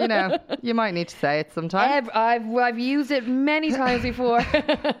 Well, you might need to say it sometime. I've used it many times before.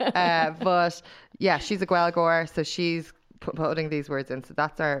 But yeah, she's a Gaeilgeoir, so she's putting these words in. So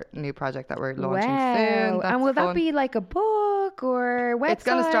that's our new project that we're launching soon. That's and will that be like a book or website? It's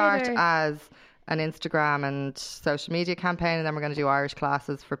going to start as an Instagram and social media campaign, and then we're going to do Irish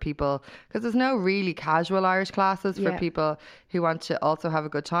classes for people, because there's no really casual Irish classes for people who want to also have a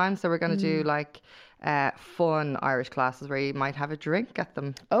good time. So we're going to do like fun Irish classes where you might have a drink at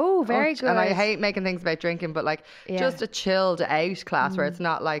them. Oh, very good. And I hate making things about drinking, but like just a chilled out class where it's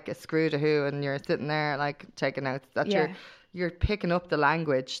not like a screw to who and you're sitting there like taking notes. That you're picking up the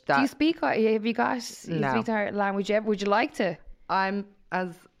language. That do you speak? Have you got? You speak our language? Would you like to?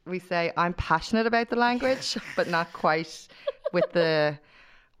 As we say, I'm passionate about the language, but not quite with the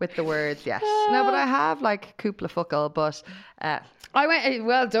words yet. No, but I have like cúpla focal, but I went,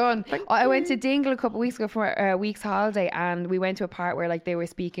 well done. I went to Dingle a couple of weeks ago for a week's holiday, and we went to a part where like they were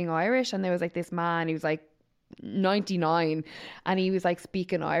speaking Irish, and there was like this man, he was like 99, and he was like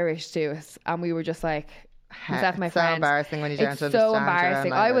speaking Irish to us, and we were just like, myself, my friends. So embarrassing when you don't understand. So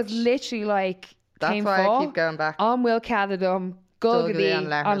embarrassing. I was literally like, that's why I keep going back. On Will Caladum. Gulgadi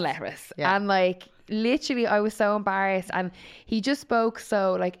on Leris. And like literally, I was so embarrassed, and he just spoke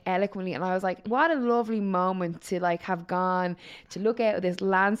so like eloquently, and I was like, what a lovely moment to like have gone to look out at this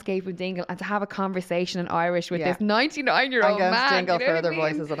landscape of Dingle and to have a conversation in Irish with this 99-year-old man. I'm going to Dingle for other I mean?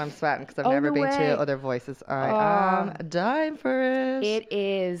 voices, and I'm sweating because I've never been to other voices. I am dying for it. It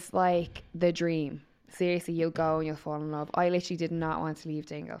is like the dream. Seriously, you'll go and you'll fall in love. I literally did not want to leave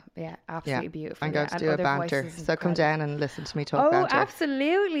Dingle. Yeah, absolutely beautiful. I'm going to do a banter. So come down and listen to me talk banter. Oh,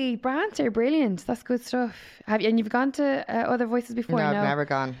 absolutely. Banter, brilliant. That's good stuff. And you've gone to other voices before? No, I've never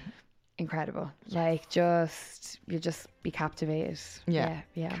gone. Incredible. Like, you'll just be captivated. Yeah,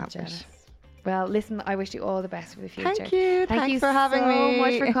 I'm jealous. Well, listen, I wish you all the best for the future. Thank you. Thanks for having me. Thank you so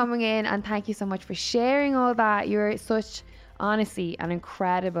much for coming in, and thank you so much for sharing all that. You're such... honestly, an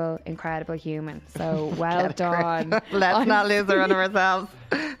incredible human. So well done. Let's not lose her on ourselves.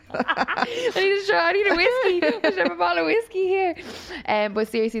 I need a whiskey. I should have a bottle of whiskey here. But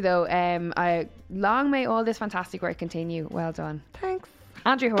seriously though, long may all this fantastic work continue. Well done. Thanks.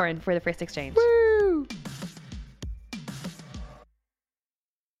 Andrea Horan for the First Exchange. Woo!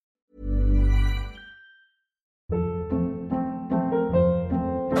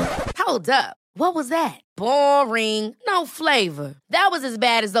 Hold up. What was that? Boring. No flavor. That was as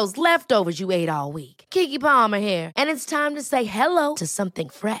bad as those leftovers you ate all week. Keke Palmer here. And it's time to say hello to something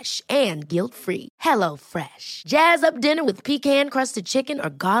fresh and guilt-free. HelloFresh. Jazz up dinner with pecan-crusted chicken or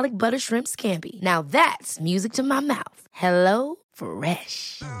garlic butter shrimp scampi. Now that's music to my mouth.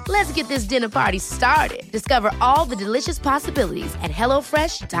 HelloFresh. Let's get this dinner party started. Discover all the delicious possibilities at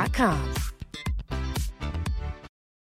HelloFresh.com.